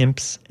Floridians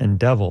imps and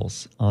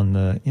devils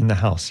in the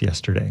House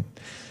yesterday.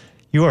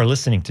 You are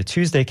listening to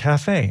Tuesday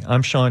Cafe.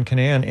 I'm Sean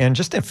Kinane, and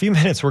just in a few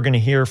minutes, we're going to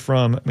hear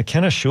from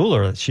McKenna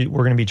Schuler.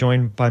 We're going to be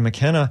joined by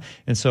McKenna,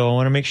 and so I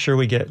want to make sure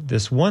we get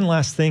this one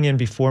last thing in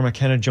before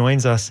McKenna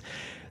joins us.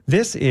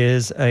 This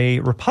is a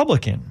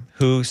Republican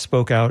who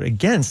spoke out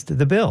against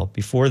the bill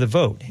before the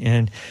vote,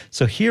 and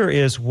so here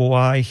is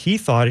why he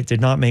thought it did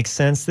not make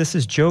sense. This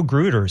is Joe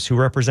Gruters, who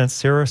represents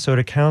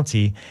Sarasota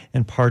County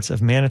and parts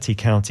of Manatee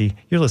County.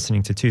 You're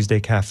listening to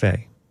Tuesday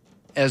Cafe.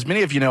 As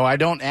many of you know, I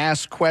don't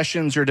ask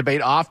questions or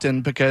debate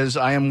often because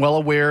I am well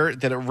aware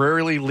that it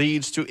rarely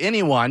leads to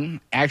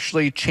anyone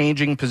actually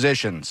changing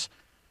positions.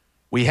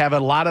 We have a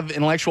lot of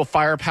intellectual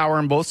firepower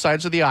on both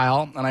sides of the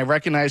aisle, and I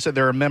recognize that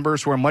there are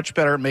members who are much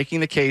better at making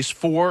the case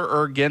for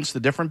or against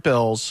the different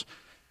bills,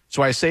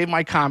 so I save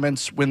my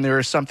comments when there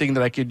is something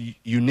that I could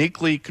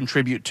uniquely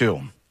contribute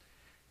to.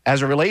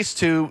 As it relates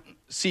to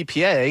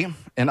CPA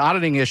and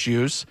auditing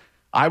issues,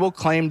 I will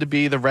claim to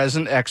be the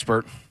resident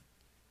expert.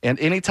 And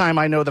anytime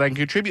I know that I can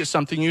contribute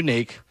something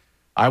unique,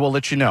 I will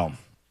let you know.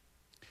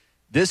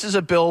 This is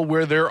a bill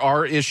where there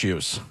are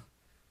issues.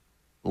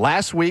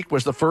 Last week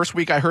was the first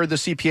week I heard the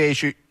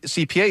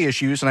CPA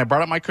issues, and I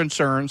brought up my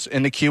concerns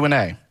in the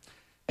Q&A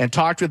and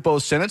talked with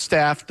both Senate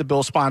staff, the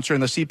bill sponsor,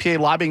 and the CPA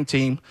lobbying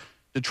team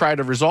to try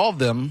to resolve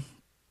them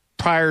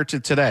prior to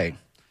today.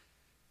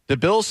 The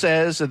bill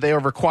says that they are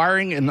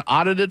requiring an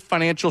audited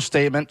financial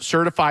statement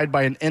certified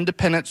by an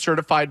independent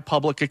certified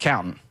public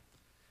accountant.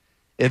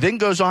 It then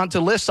goes on to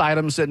list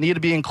items that need to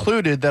be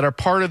included that are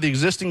part of the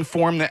existing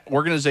form that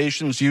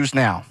organizations use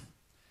now.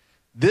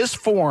 This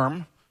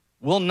form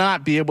will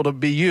not be able to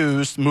be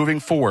used moving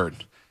forward.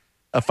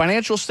 A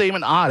financial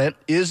statement audit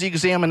is the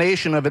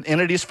examination of an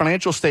entity's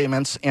financial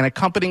statements and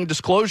accompanying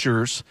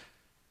disclosures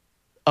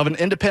of an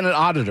independent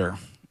auditor.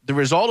 The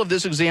result of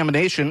this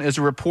examination is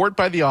a report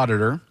by the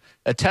auditor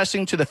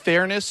attesting to the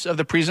fairness of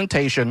the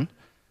presentation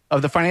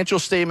of the financial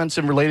statements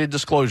and related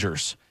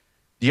disclosures.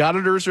 The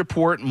auditor's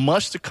report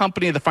must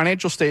accompany the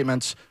financial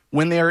statements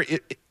when they are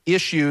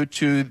issued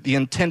to the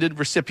intended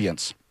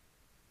recipients.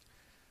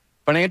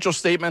 Financial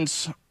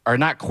statements are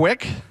not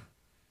quick,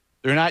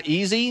 they're not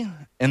easy,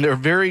 and they're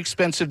very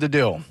expensive to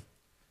do.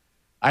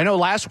 I know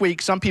last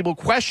week some people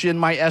questioned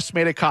my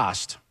estimated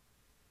cost.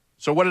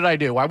 So what did I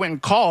do? I went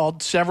and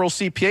called several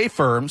CPA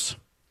firms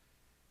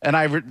and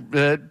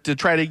to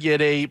try to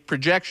get a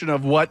projection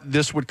of what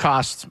this would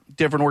cost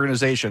different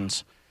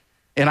organizations.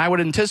 And I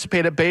would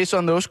anticipate it based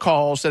on those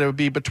calls that it would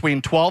be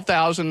between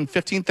 $12,000 and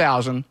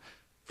 $15,000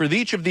 for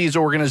each of these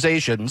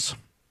organizations.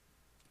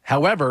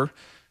 However,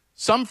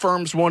 some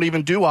firms won't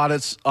even do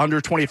audits under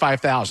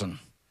 $25,000.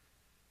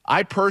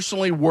 I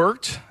personally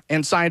worked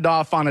and signed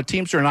off on a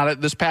Teamster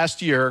audit this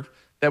past year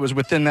that was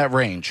within that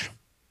range.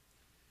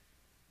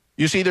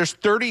 You see, there's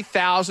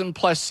 30,000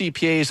 plus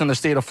CPAs in the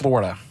state of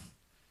Florida.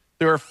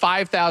 There are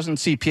 5,000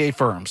 CPA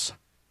firms.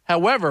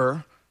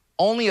 However,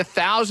 only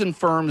 1,000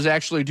 firms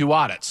actually do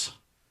audits.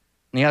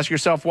 And you ask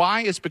yourself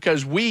why? It's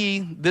because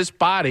this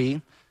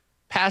body,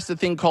 passed a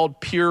thing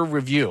called peer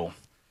review.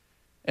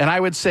 And I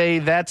would say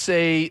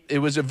it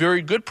was a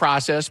very good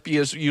process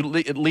because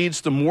it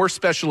leads to more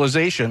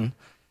specialization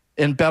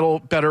and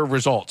better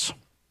results.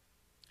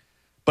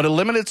 But a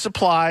limited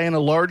supply and a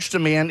large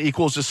demand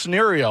equals a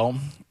scenario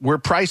where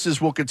prices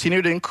will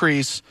continue to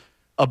increase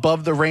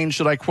above the range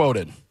that I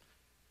quoted.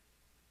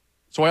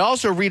 So I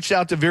also reached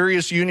out to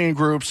various union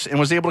groups and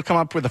was able to come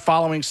up with the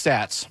following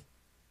stats.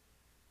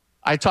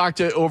 I talked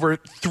to over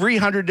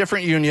 300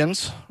 different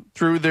unions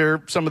through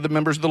some of the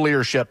members of the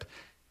leadership,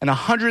 and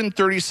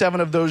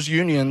 137 of those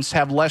unions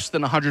have less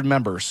than 100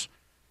 members.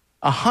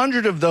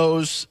 100 of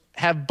those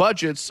have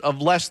budgets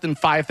of less than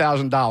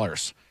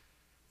 $5,000.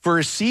 For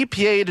a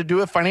CPA to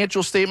do a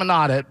financial statement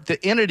audit,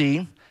 the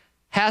entity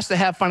has to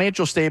have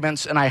financial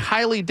statements, and I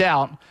highly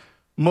doubt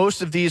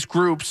most of these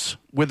groups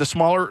with the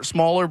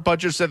smaller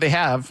budgets that they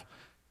have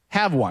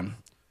one.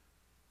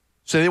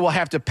 So they will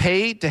have to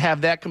pay to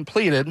have that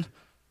completed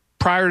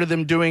prior to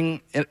them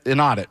doing an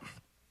audit.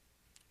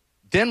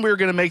 Then we're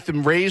going to make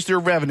them raise their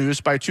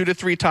revenues by 2 to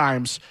 3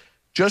 times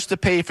just to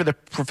pay for the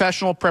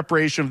professional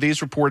preparation of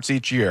these reports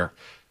each year.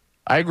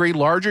 I agree,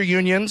 larger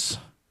unions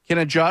can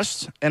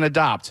adjust and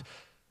adopt,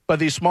 but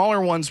these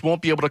smaller ones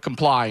won't be able to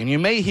comply. And you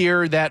may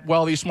hear that,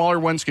 well, these smaller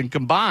ones can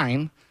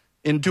combine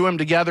and do them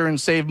together and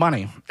save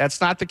money.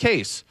 That's not the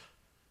case.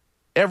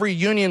 Every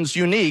union's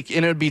unique,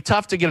 and it would be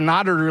tough to get an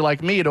auditor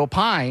like me to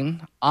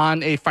opine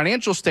on a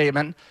financial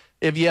statement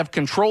if you have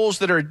controls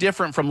that are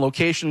different from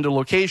location to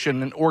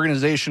location and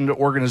organization to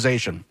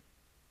organization.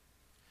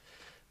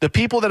 The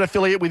people that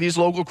affiliate with these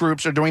local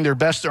groups are doing their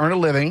best to earn a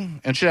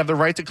living and should have the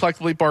right to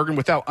collectively bargain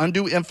without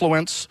undue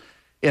influence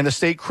and the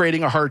state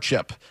creating a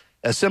hardship.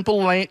 A simple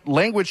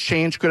language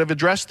change could have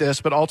addressed this,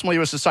 but ultimately it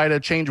was decided a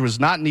change was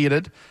not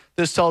needed.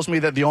 This tells me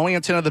that the only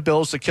intent of the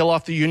bill is to kill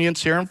off the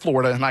unions here in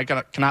Florida, and I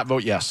cannot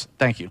vote yes.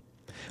 Thank you.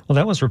 Well,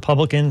 that was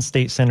Republican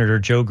State Senator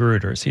Joe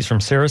Gruters. He's from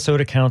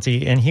Sarasota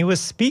County, and he was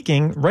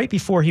speaking right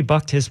before he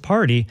bucked his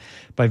party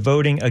by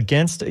voting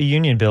against a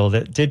union bill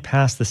that did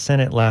pass the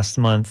Senate last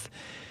month.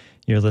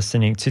 You're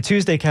listening to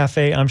Tuesday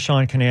Cafe. I'm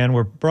Sean Kinane.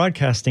 We're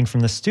broadcasting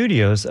from the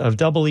studios of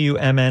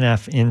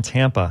WMNF in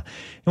Tampa.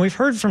 And we've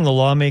heard from the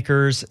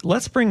lawmakers.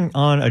 Let's bring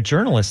on a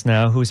journalist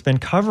now who's been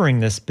covering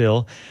this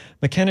bill.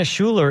 McKenna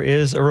Schuler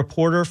is a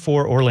reporter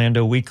for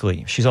Orlando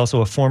Weekly. She's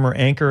also a former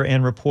anchor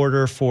and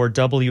reporter for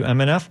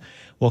WMNF.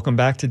 Welcome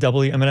back to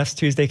WMNF's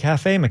Tuesday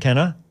Cafe,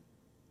 McKenna.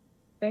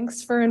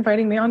 Thanks for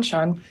inviting me on,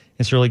 Sean.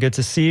 It's really good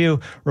to see you.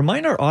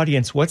 Remind our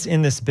audience what's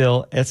in this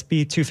bill,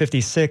 SB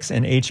 256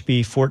 and HB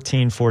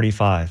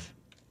 1445.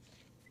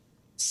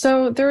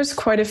 So there's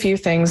quite a few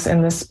things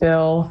in this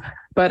bill,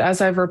 but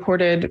as I've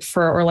reported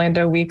for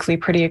Orlando Weekly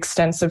pretty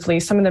extensively,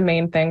 some of the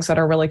main things that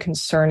are really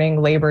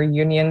concerning labor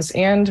unions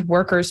and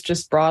workers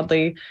just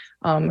broadly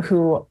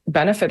who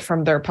benefit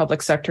from their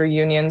public sector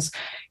unions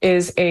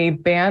is a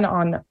ban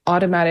on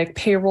automatic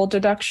payroll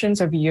deductions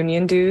of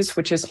union dues,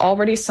 which is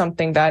already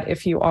something that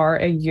if you are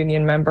a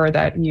union member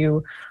that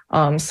you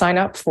sign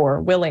up for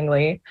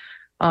willingly.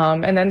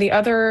 And then the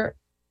other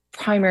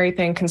primary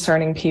thing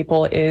concerning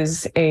people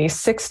is a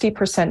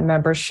 60%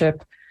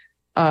 membership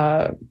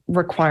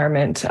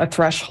requirement, a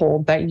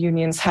threshold that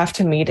unions have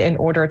to meet in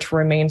order to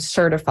remain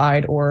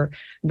certified or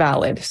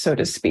valid, so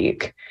to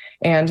speak.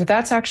 And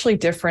that's actually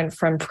different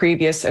from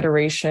previous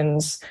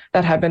iterations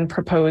that have been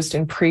proposed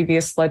in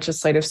previous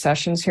legislative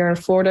sessions here in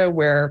Florida,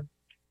 where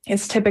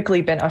it's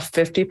typically been a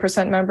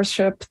 50%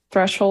 membership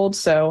threshold.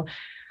 So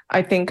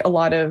I think a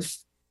lot of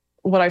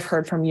what I've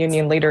heard from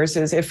union leaders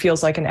is it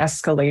feels like an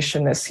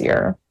escalation this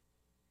year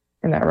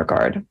in that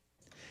regard.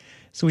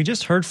 So we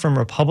just heard from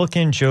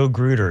Republican Joe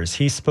Gruters.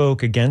 He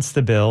spoke against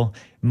the bill.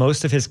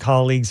 Most of his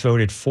colleagues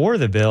voted for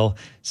the bill.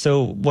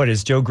 So what,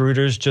 is Joe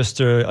Gruters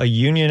just a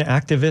union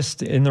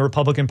activist in the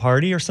Republican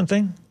Party or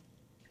something?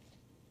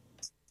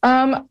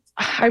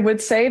 I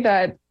would say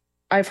that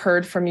I've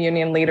heard from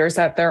union leaders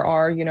that there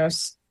are,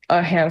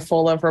 a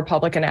handful of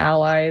Republican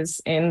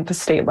allies in the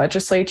state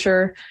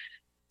legislature.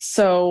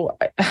 So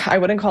I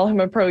wouldn't call him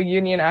a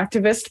pro-union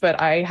activist,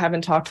 but I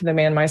haven't talked to the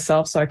man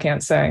myself, so I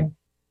can't say.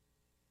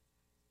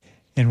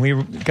 And we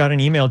got an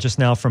email just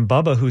now from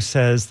Bubba who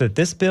says that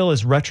this bill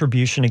is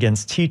retribution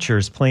against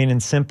teachers, plain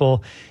and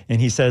simple.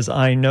 And he says,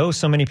 I know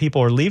so many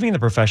people are leaving the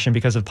profession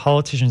because of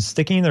politicians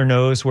sticking their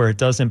nose where it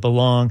doesn't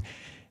belong.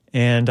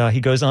 And he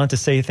goes on to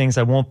say things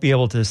I won't be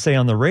able to say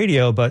on the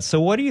radio. But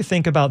so what do you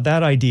think about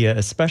that idea,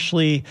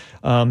 especially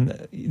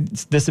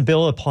this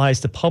bill applies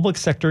to public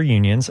sector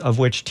unions, of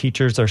which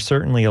teachers are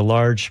certainly a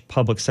large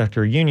public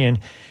sector union,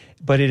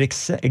 but it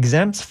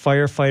exempts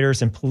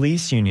firefighters and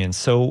police unions.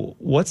 So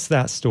what's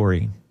that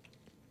story?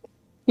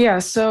 Yeah,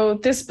 so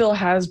this bill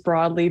has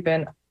broadly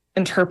been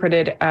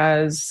interpreted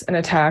as an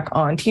attack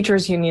on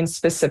teachers' unions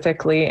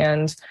specifically.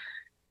 And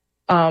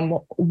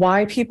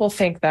why people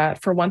think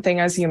that, for one thing,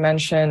 as you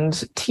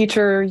mentioned,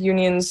 teacher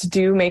unions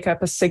do make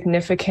up a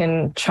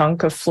significant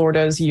chunk of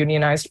Florida's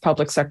unionized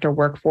public sector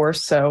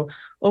workforce. So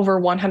over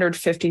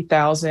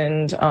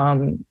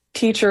 150,000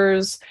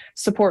 teachers,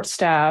 support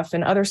staff,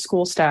 and other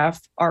school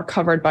staff are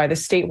covered by the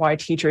statewide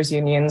teachers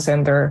unions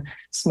and their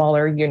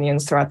smaller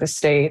unions throughout the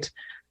state.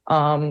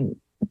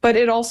 But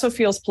it also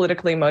feels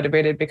politically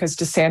motivated because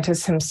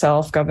DeSantis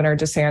himself, Governor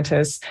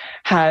DeSantis,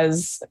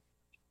 has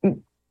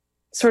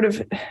sort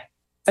of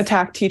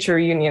attacked teacher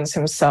unions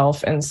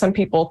himself. And some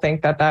people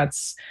think that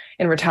that's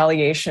in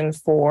retaliation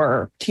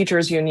for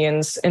teachers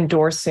unions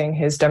endorsing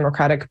his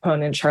Democratic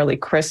opponent, Charlie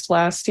Crist,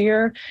 last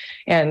year.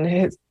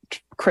 And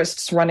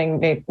Crist's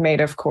running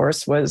mate, of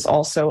course, was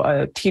also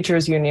a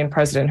teachers union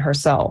president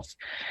herself.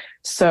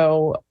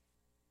 So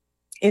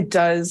it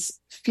does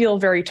feel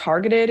very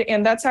targeted.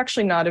 And that's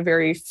actually not a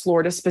very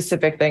Florida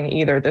specific thing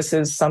either. This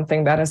is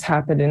something that has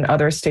happened in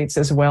other states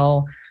as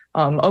well.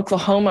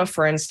 Oklahoma,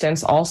 for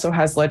instance, also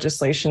has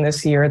legislation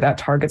this year that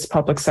targets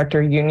public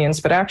sector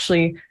unions, but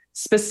actually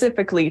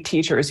specifically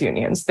teachers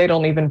unions. They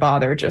don't even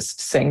bother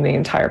just saying the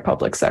entire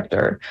public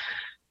sector.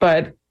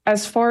 But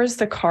as far as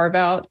the carve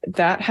out,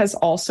 that has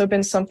also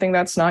been something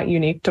that's not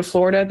unique to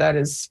Florida, that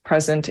is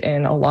present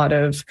in a lot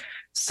of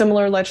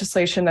similar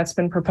legislation that's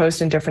been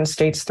proposed in different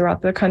states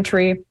throughout the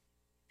country.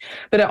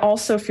 But it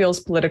also feels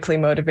politically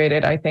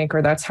motivated, I think,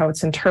 or that's how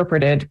it's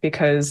interpreted,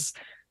 because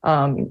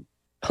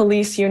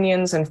police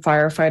unions and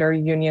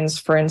firefighter unions,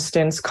 for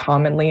instance,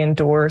 commonly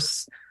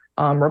endorse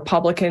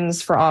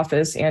Republicans for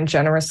office and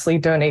generously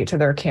donate to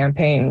their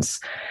campaigns.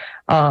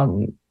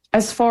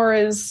 As far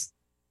as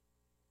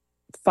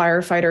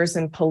firefighters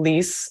and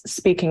police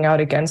speaking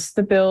out against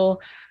the bill,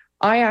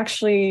 I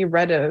actually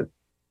read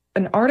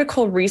an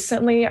article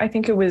recently, I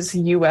think it was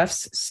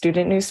UF's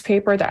student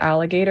newspaper, The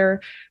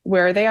Alligator,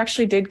 where they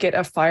actually did get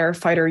a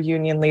firefighter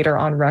union leader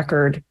on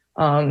record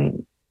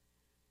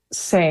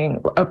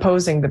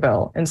opposing the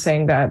bill and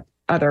saying that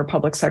other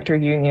public sector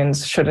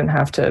unions shouldn't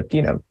have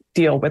to,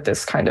 deal with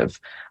this kind of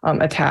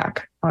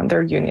attack on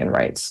their union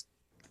rights.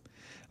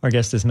 Our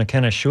guest is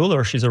McKenna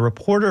Schuler. She's a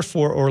reporter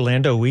for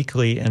Orlando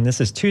Weekly, and this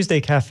is Tuesday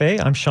Cafe.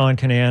 I'm Sean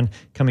Kinane,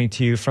 coming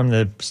to you from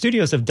the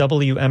studios of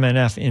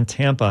WMNF in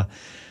Tampa.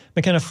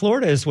 McKenna,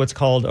 Florida is what's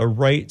called a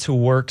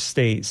right-to-work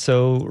state.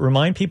 So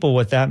remind people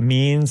what that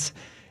means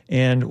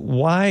and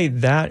why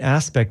that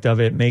aspect of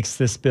it makes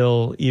this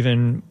bill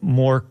even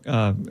more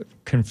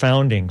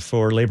confounding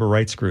for labor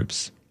rights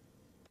groups.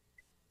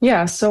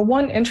 Yeah, so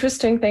one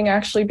interesting thing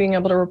actually being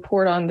able to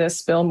report on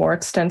this bill more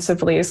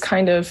extensively is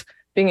kind of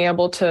being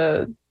able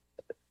to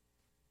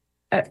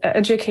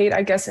educate,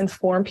 I guess,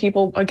 inform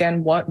people,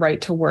 again, what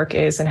right to work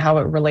is and how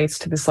it relates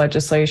to this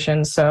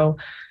legislation. So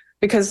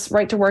because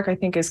right to work, I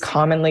think, is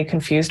commonly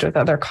confused with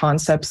other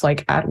concepts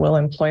like at-will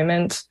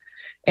employment.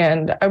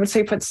 And I would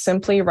say, put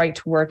simply, right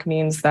to work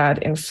means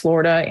that in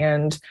Florida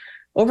and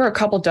over a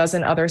couple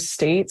dozen other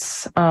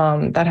states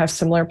that have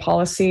similar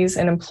policies,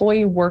 an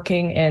employee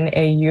working in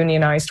a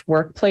unionized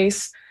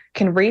workplace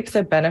can reap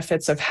the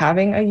benefits of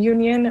having a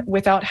union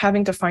without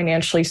having to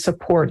financially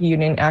support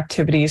union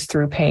activities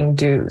through paying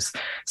dues,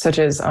 such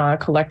as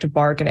collective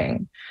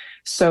bargaining.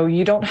 So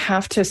you don't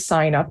have to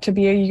sign up to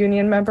be a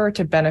union member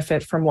to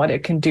benefit from what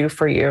it can do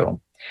for you.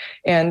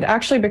 And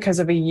actually, because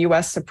of a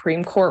U.S.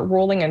 Supreme Court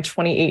ruling in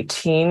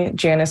 2018,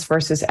 Janus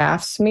versus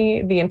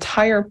AFSCME, the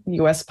entire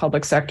U.S.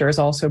 public sector is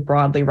also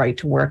broadly right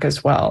to work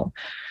as well.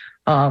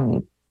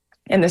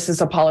 And this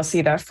is a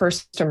policy that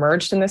first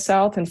emerged in the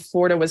South, and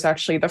Florida was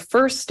actually the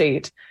first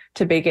state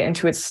to bake it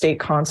into its state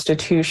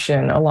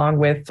constitution, along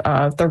with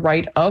the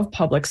right of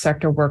public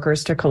sector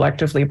workers to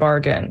collectively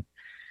bargain.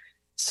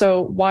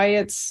 So why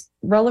it's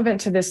relevant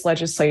to this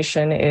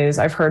legislation is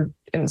I've heard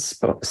and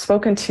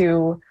spoken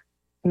to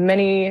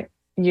many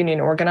union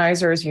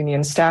organizers,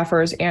 union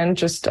staffers, and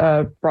just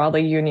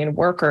broadly union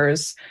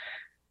workers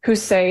who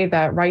say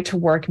that right to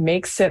work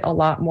makes it a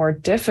lot more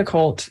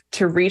difficult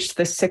to reach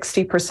the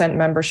 60%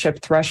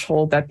 membership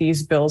threshold that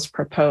these bills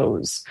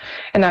propose.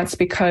 And that's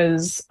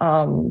because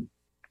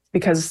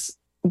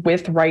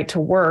with right to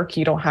work,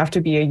 you don't have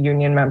to be a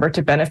union member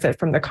to benefit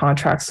from the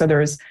contract. So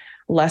there's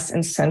less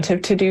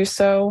incentive to do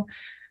so.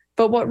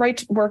 But what right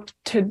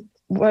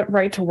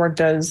to work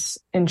does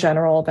in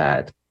general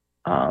that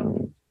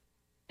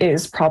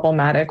is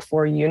problematic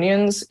for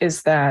unions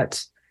is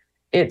that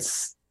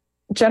it's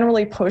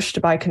generally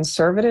pushed by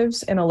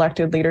conservatives in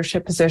elected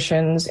leadership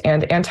positions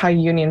and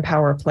anti-union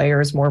power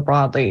players more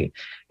broadly.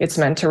 It's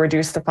meant to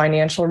reduce the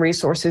financial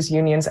resources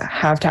unions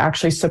have to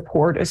actually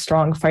support a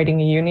strong fighting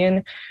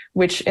union,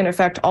 which in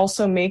effect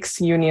also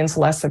makes unions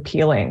less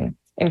appealing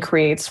and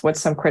creates what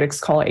some critics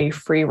call a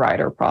free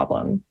rider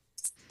problem.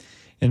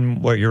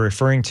 And what you're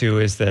referring to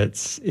is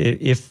that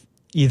if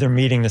either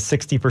meeting the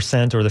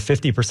 60% or the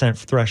 50%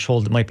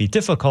 threshold might be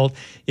difficult,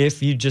 if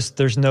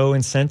there's no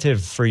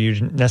incentive for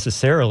you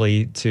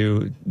necessarily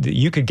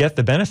you could get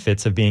the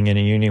benefits of being in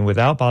a union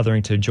without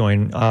bothering to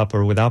join up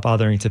or without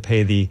bothering to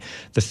pay the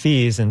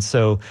fees. And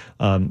so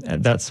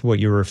that's what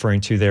you're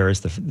referring to there as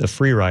the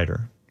free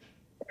rider.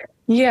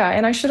 Yeah,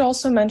 and I should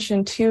also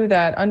mention, too,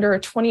 that under a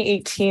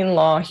 2018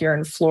 law here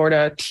in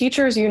Florida,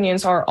 teachers'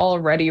 unions are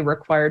already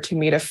required to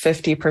meet a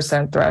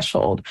 50%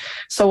 threshold.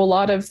 So a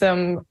lot of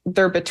them,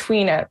 they're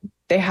between it.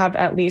 They have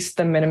at least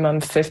the minimum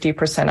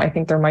 50%. I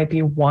think there might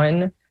be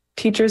one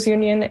teachers'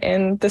 union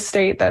in the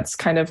state that's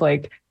kind of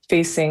like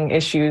facing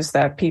issues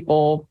that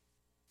people,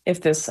 if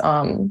this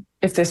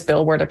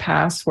bill were to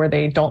pass where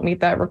they don't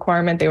meet that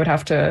requirement, they would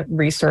have to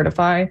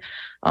recertify.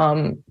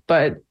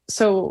 But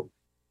so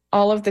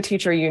all of the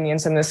teacher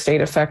unions in the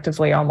state,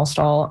 effectively almost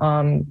all,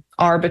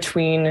 are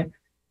between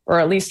or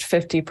at least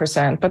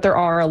 50%, but there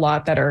are a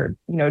lot that are,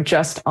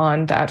 just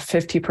on that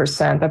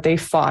 50% that they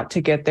fought to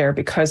get there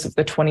because of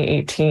the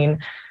 2018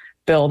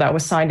 bill that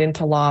was signed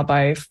into law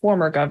by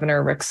former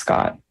Governor Rick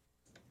Scott.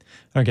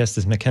 Our guest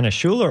is McKenna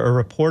Schuler, a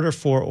reporter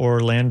for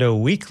Orlando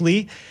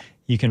Weekly.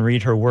 You can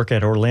read her work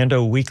at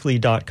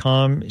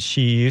orlandoweekly.com.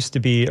 She used to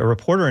be a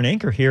reporter and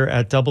anchor here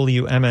at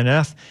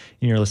WMNF,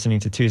 and you're listening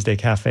to Tuesday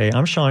Cafe.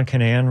 I'm Sean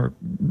Kinane,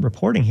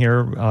 reporting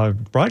here,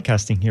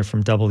 broadcasting here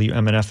from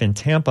WMNF in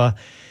Tampa.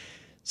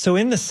 So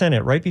in the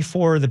Senate, right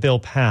before the bill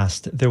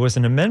passed, there was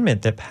an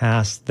amendment that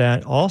passed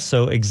that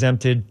also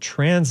exempted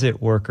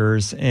transit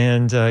workers,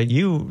 and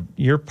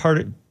you're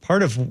part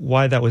of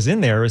why that was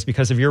in there is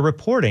because of your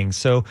reporting.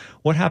 So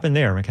what happened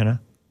there, McKenna?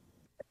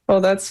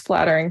 Well, that's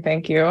flattering.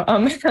 Thank you.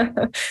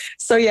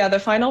 So yeah, the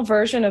final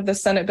version of the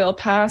Senate bill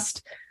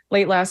passed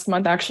late last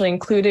month actually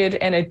included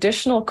an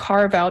additional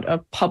carve out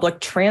of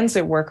public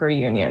transit worker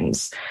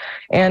unions.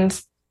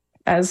 And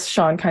as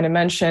Sean kind of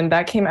mentioned,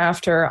 that came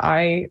after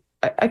I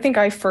think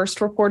I first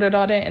reported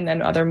on it, and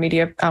then other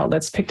media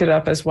outlets picked it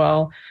up as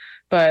well.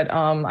 But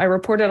I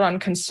reported on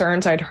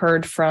concerns I'd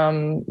heard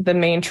from the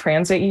main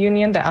transit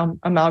union, the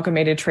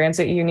Amalgamated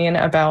Transit Union,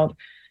 about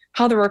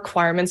how the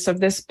requirements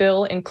of this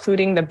bill,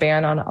 including the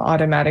ban on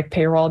automatic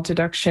payroll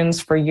deductions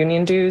for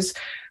union dues,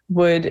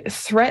 would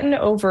threaten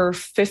over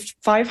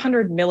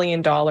 $500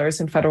 million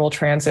in federal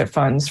transit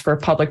funds for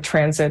public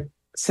transit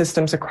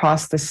systems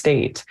across the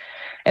state.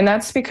 And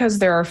that's because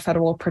there are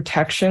federal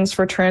protections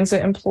for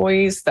transit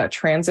employees that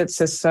transit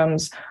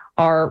systems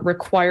are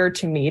required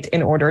to meet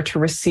in order to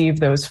receive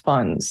those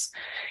funds.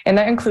 And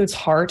that includes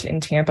HART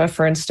in Tampa,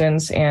 for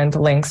instance, and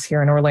Lynx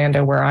here in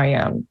Orlando, where I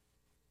am.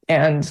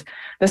 And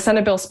the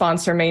Senate bill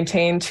sponsor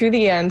maintained to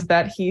the end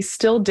that he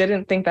still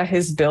didn't think that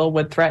his bill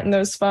would threaten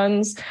those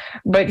funds,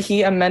 but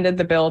he amended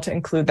the bill to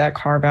include that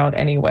carve out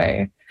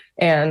anyway.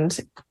 And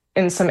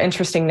in some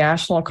interesting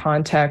national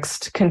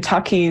context,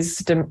 Kentucky's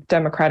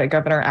Democratic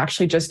governor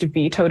actually just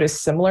vetoed a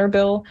similar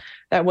bill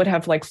that would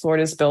have, like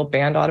Florida's bill,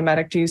 banned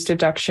automatic dues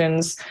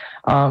deductions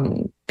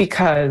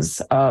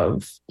because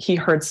he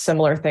heard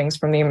similar things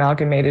from the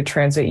Amalgamated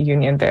Transit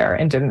Union there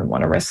and didn't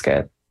want to risk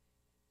it.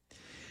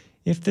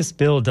 If this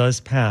bill does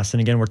pass,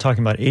 and again, we're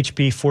talking about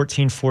HB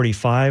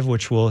 1445,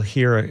 which we'll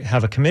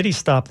have a committee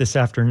stop this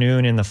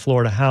afternoon in the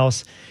Florida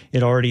House.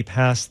 It already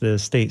passed the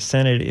state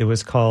Senate. It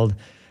was called,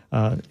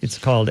 it's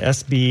called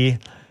SB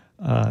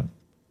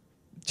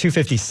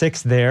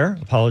 256 there.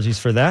 Apologies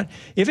for that.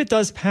 If it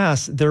does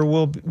pass,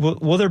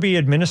 will there be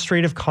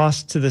administrative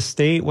costs to the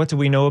state? What do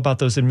we know about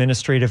those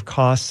administrative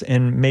costs?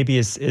 And maybe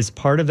is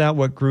part of that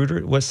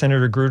what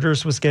Senator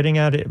Gruters was getting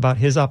at about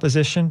his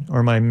opposition? Or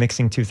am I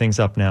mixing two things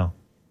up now?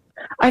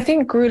 I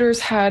think Gruters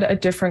had a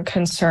different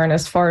concern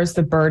as far as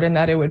the burden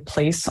that it would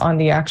place on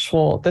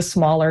the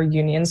smaller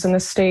unions in the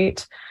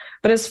state.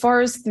 But as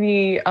far as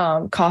the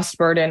cost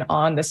burden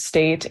on the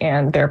state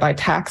and thereby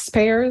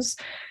taxpayers,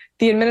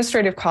 the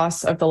administrative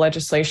costs of the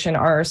legislation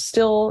are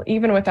still,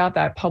 even without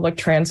that public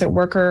transit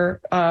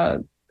worker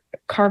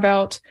carve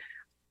out,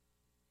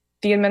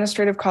 the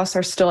administrative costs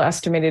are still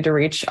estimated to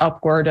reach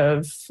upward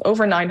of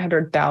over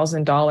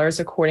 $900,000,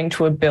 according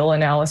to a bill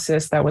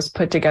analysis that was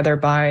put together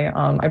by,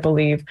 I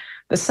believe,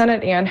 the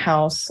Senate and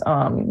House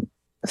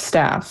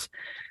staff.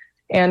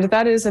 And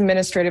that is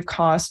administrative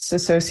costs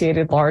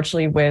associated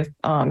largely with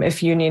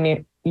if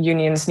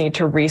unions need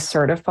to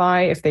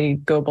recertify if they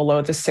go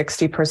below the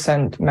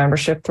 60%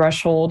 membership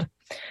threshold.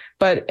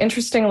 But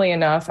interestingly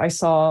enough, I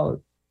saw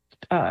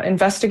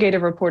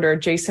investigative reporter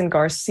Jason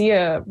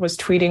Garcia was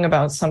tweeting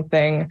about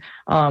something.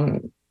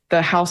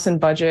 The House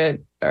and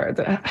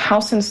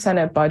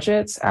Senate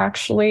budgets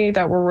actually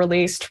that were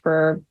released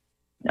for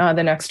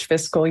the next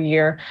fiscal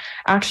year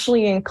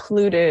actually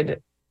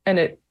included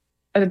an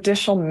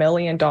additional $1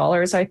 million,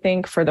 I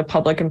think, for the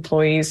Public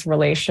Employees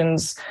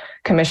Relations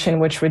Commission,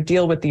 which would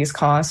deal with these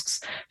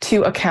costs,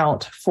 to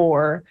account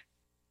for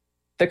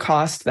the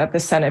cost that the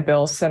Senate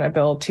Bill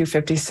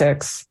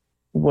 256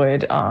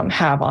 would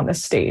have on the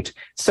state.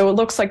 So it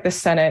looks like the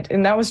Senate,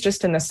 and that was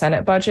just in the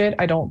Senate budget.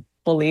 I don't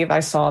believe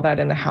I saw that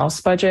in the House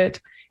budget,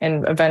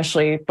 and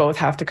eventually both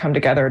have to come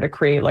together to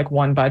create like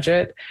one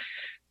budget.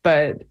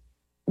 But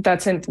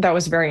that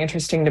was very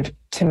interesting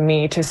to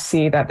me to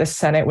see that the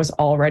Senate was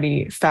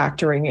already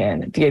factoring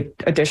in the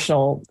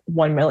additional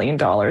 $1 million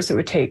it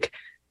would take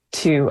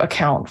to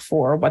account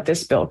for what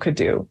this bill could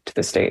do to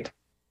the state.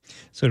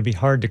 So it'd be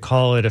hard to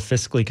call it a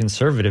fiscally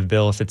conservative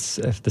bill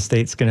if the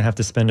state's going to have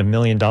to spend $1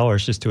 million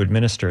just to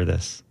administer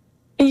this.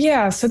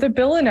 Yeah, so the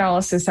bill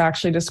analysis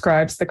actually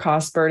describes the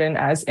cost burden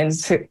as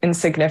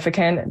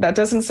insignificant. That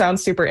doesn't sound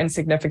super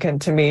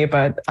insignificant to me,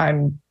 but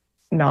I'm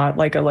not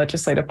like a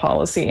legislative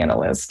policy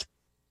analyst.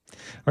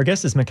 Our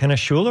guest is McKenna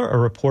Schuler, a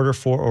reporter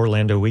for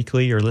Orlando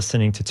Weekly. You're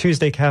listening to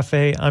Tuesday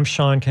Cafe. I'm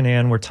Sean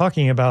Kinane. We're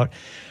talking about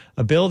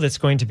a bill that's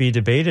going to be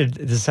debated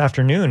this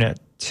afternoon at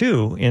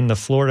 2 in the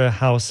Florida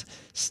House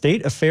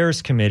State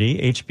Affairs Committee,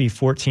 HB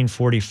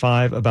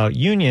 1445, about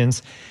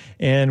unions.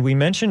 And we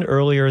mentioned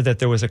earlier that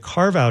there was a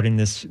carve-out in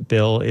this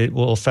bill. It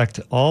will affect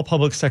all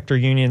public sector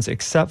unions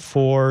except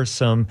for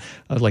some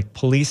like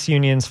police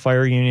unions,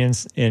 fire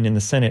unions, and in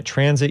the Senate,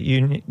 transit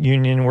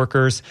union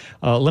workers.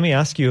 Let me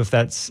ask you if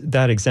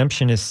that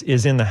exemption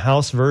is in the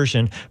House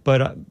version,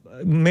 but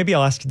maybe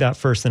I'll ask you that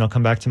first, then I'll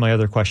come back to my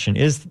other question.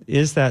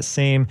 Is that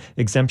same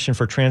exemption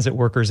for transit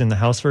workers in the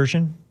House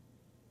version?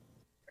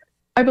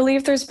 I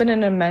believe there's been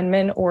an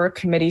amendment or a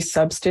committee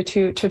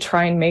substitute to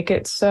try and make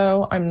it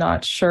so. I'm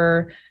not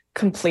sure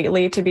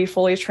completely, to be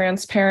fully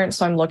transparent,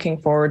 so I'm looking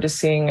forward to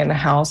seeing in the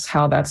House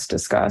how that's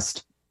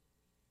discussed.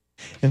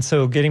 And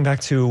so getting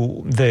back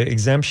to the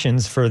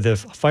exemptions for the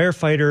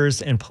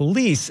firefighters and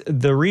police,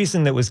 the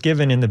reason that was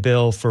given in the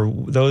bill for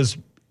those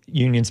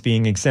unions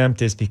being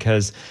exempt is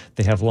because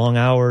they have long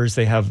hours.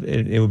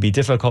 It would be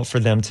difficult for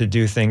them to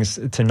do things,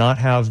 to not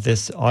have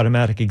this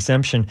automatic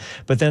exemption.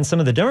 But then some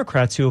of the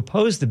Democrats who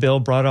opposed the bill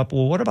brought up,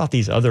 well, what about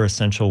these other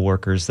essential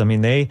workers? I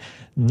mean,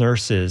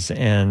 nurses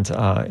and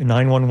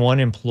 911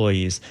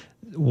 employees.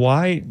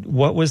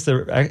 What was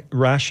the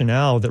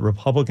rationale that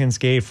Republicans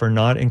gave for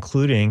not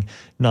including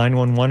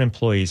 911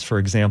 employees, for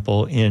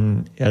example,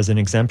 as an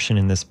exemption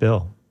in this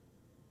bill?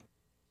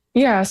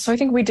 Yeah, so I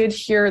think we did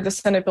hear the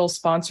Senate bill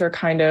sponsor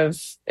kind of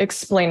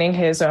explaining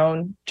his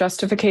own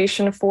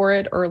justification for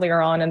it earlier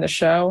on in the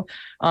show.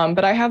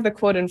 But I have the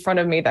quote in front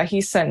of me that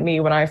he sent me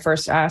when I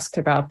first asked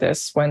about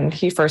this. When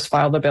he first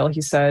filed the bill,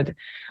 he said,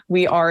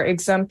 "We are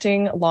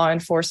exempting law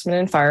enforcement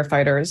and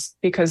firefighters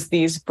because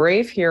these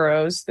brave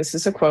heroes," this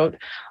is a quote,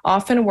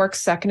 "often work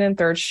second and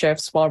third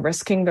shifts while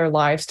risking their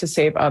lives to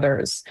save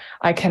others.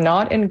 I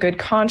cannot in good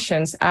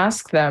conscience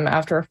ask them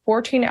after a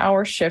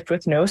 14-hour shift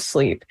with no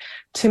sleep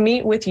to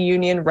meet with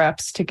union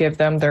reps to give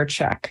them their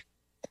check."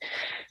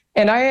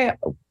 And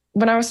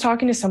when I was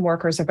talking to some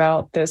workers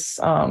about this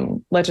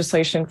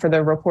legislation for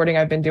the reporting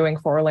I've been doing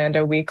for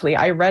Orlando Weekly,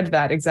 I read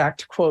that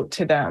exact quote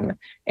to them,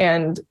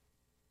 and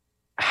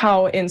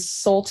how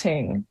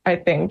insulting I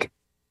think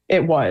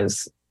it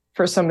was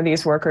for some of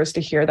these workers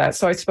to hear that.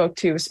 So I spoke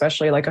to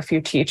especially like a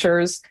few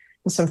teachers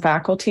and some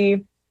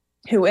faculty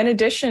who, in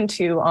addition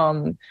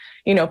to,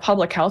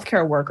 public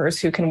healthcare workers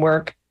who can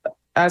work,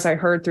 as I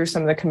heard through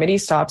some of the committee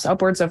stops,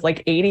 upwards of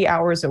like 80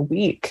 hours a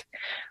week.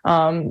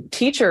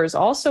 Teachers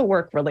also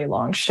work really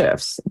long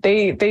shifts.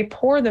 They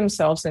pour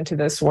themselves into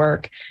this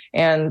work,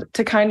 and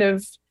to kind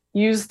of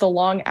use the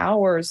long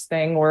hours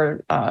thing,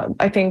 or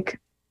I think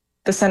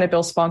the Senate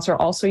bill sponsor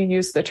also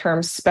used the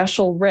term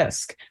special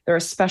risk. They're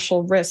a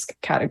special risk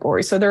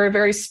category. So they're a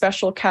very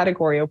special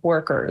category of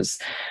workers,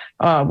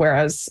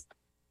 whereas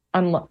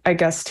I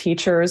guess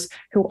teachers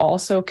who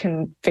also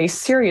can face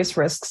serious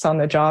risks on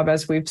the job,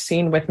 as we've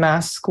seen with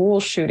mass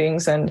school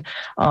shootings and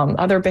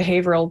other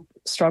behavioral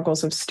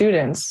struggles of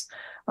students.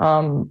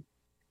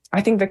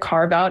 I think the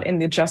carve out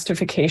and the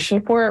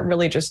justification for it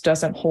really just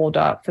doesn't hold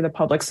up for the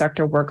public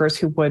sector workers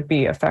who would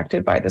be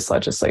affected by this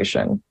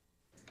legislation.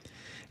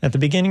 At the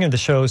beginning of the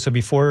show, so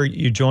before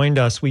you joined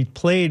us, we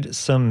played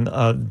some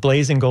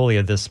Blaise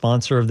Ingoglia, the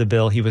sponsor of the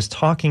bill. He was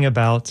talking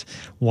about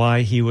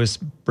why he was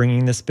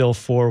bringing this bill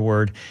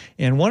forward.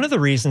 And one of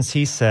the reasons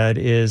he said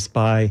is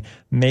by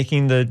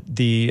making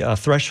the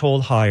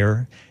threshold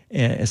higher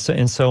and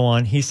so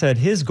on. He said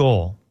his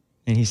goal,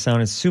 and he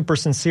sounded super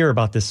sincere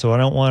about this, so I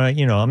don't want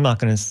to, I'm not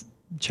going to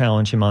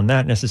challenge him on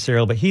that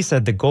necessarily, but he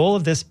said the goal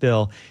of this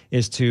bill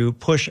is to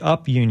push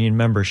up union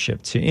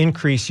membership, to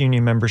increase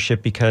union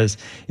membership, because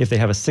if they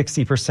have a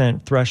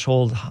 60%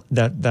 threshold,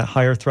 that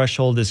higher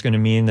threshold is going to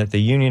mean that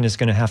the union is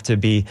going to have to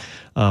be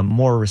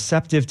more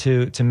receptive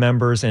to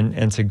members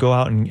and to go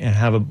out and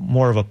have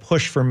more of a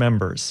push for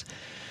members.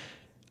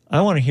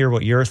 I want to hear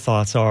what your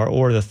thoughts are,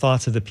 or the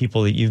thoughts of the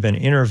people that you've been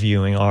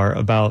interviewing are,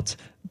 about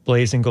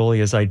Blaise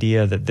Ingoglia's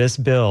idea that this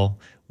bill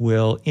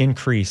will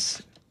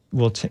increase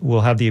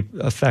will have the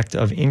effect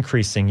of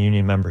increasing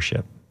union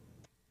membership.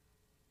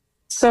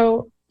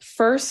 So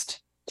first,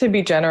 to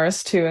be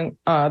generous to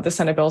the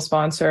Senate bill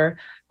sponsor,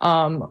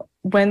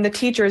 when the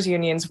teachers'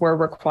 unions were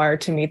required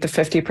to meet the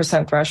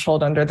 50%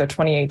 threshold under the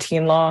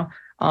 2018 law,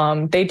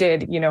 they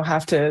did,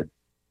 have to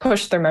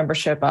push their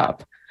membership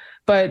up.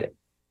 But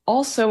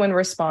also in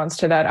response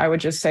to that, I would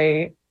just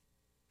say,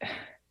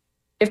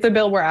 if the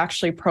bill were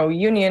actually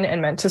pro-union and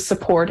meant to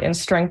support and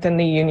strengthen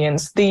the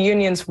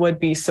unions would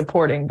be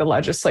supporting the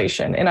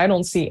legislation. And I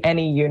don't see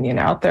any union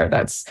out there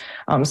that's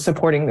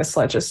supporting this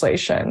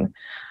legislation.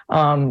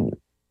 And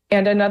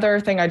another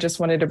thing I just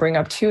wanted to bring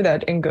up too,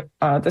 that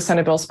the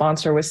Senate bill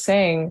sponsor was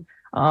saying,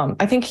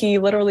 I think he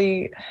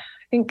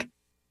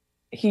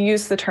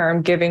used the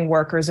term giving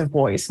workers a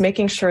voice,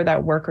 making sure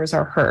that workers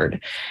are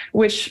heard,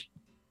 which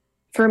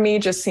for me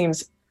just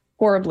seems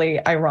horribly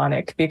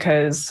ironic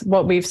because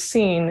what we've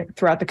seen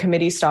throughout the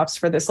committee stops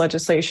for this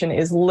legislation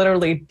is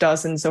literally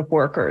dozens of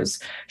workers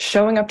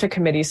showing up to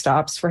committee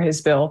stops for his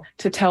bill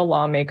to tell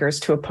lawmakers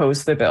to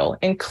oppose the bill,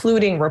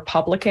 including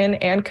Republican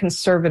and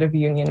conservative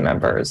union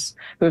members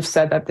who have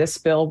said that this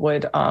bill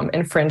would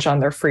infringe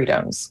on their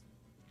freedoms.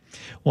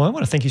 Well, I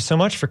want to thank you so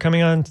much for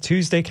coming on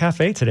Tuesday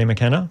Cafe today,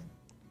 McKenna.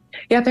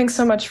 Yeah, thanks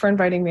so much for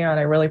inviting me on.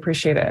 I really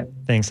appreciate it.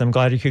 Thanks. I'm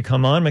glad you could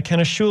come on.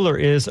 McKenna Schuler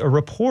is a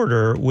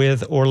reporter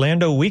with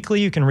Orlando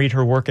Weekly. You can read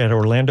her work at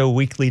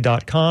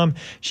orlandoweekly.com.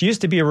 She used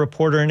to be a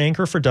reporter and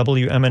anchor for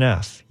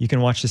WMNF. You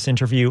can watch this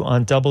interview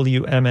on WMNF.org.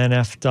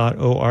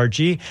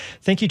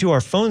 Thank you to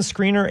our phone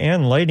screener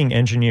and lighting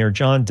engineer,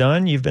 John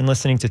Dunn. You've been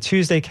listening to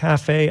Tuesday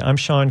Cafe. I'm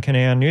Sean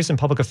Kinane, News and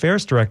Public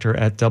Affairs Director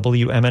at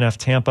WMNF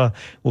Tampa.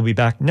 We'll be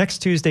back next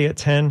Tuesday at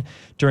 10.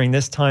 During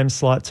this time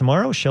slot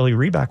tomorrow, Shelley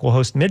Reback will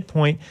host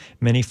Midpoint.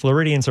 Many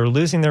Floridians are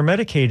losing their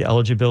Medicaid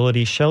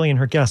eligibility. Shelley and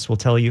her guests will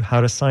tell you how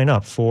to sign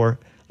up for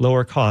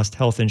lower cost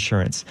health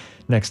insurance.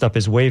 Next up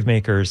is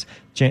Wavemakers.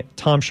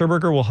 Tom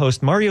Scherberger will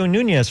host Mario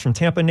Nunez from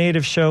Tampa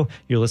Native Show.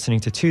 You're listening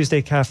to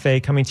Tuesday Cafe,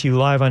 coming to you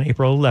live on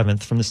April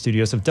 11th from the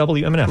studios of WMNF.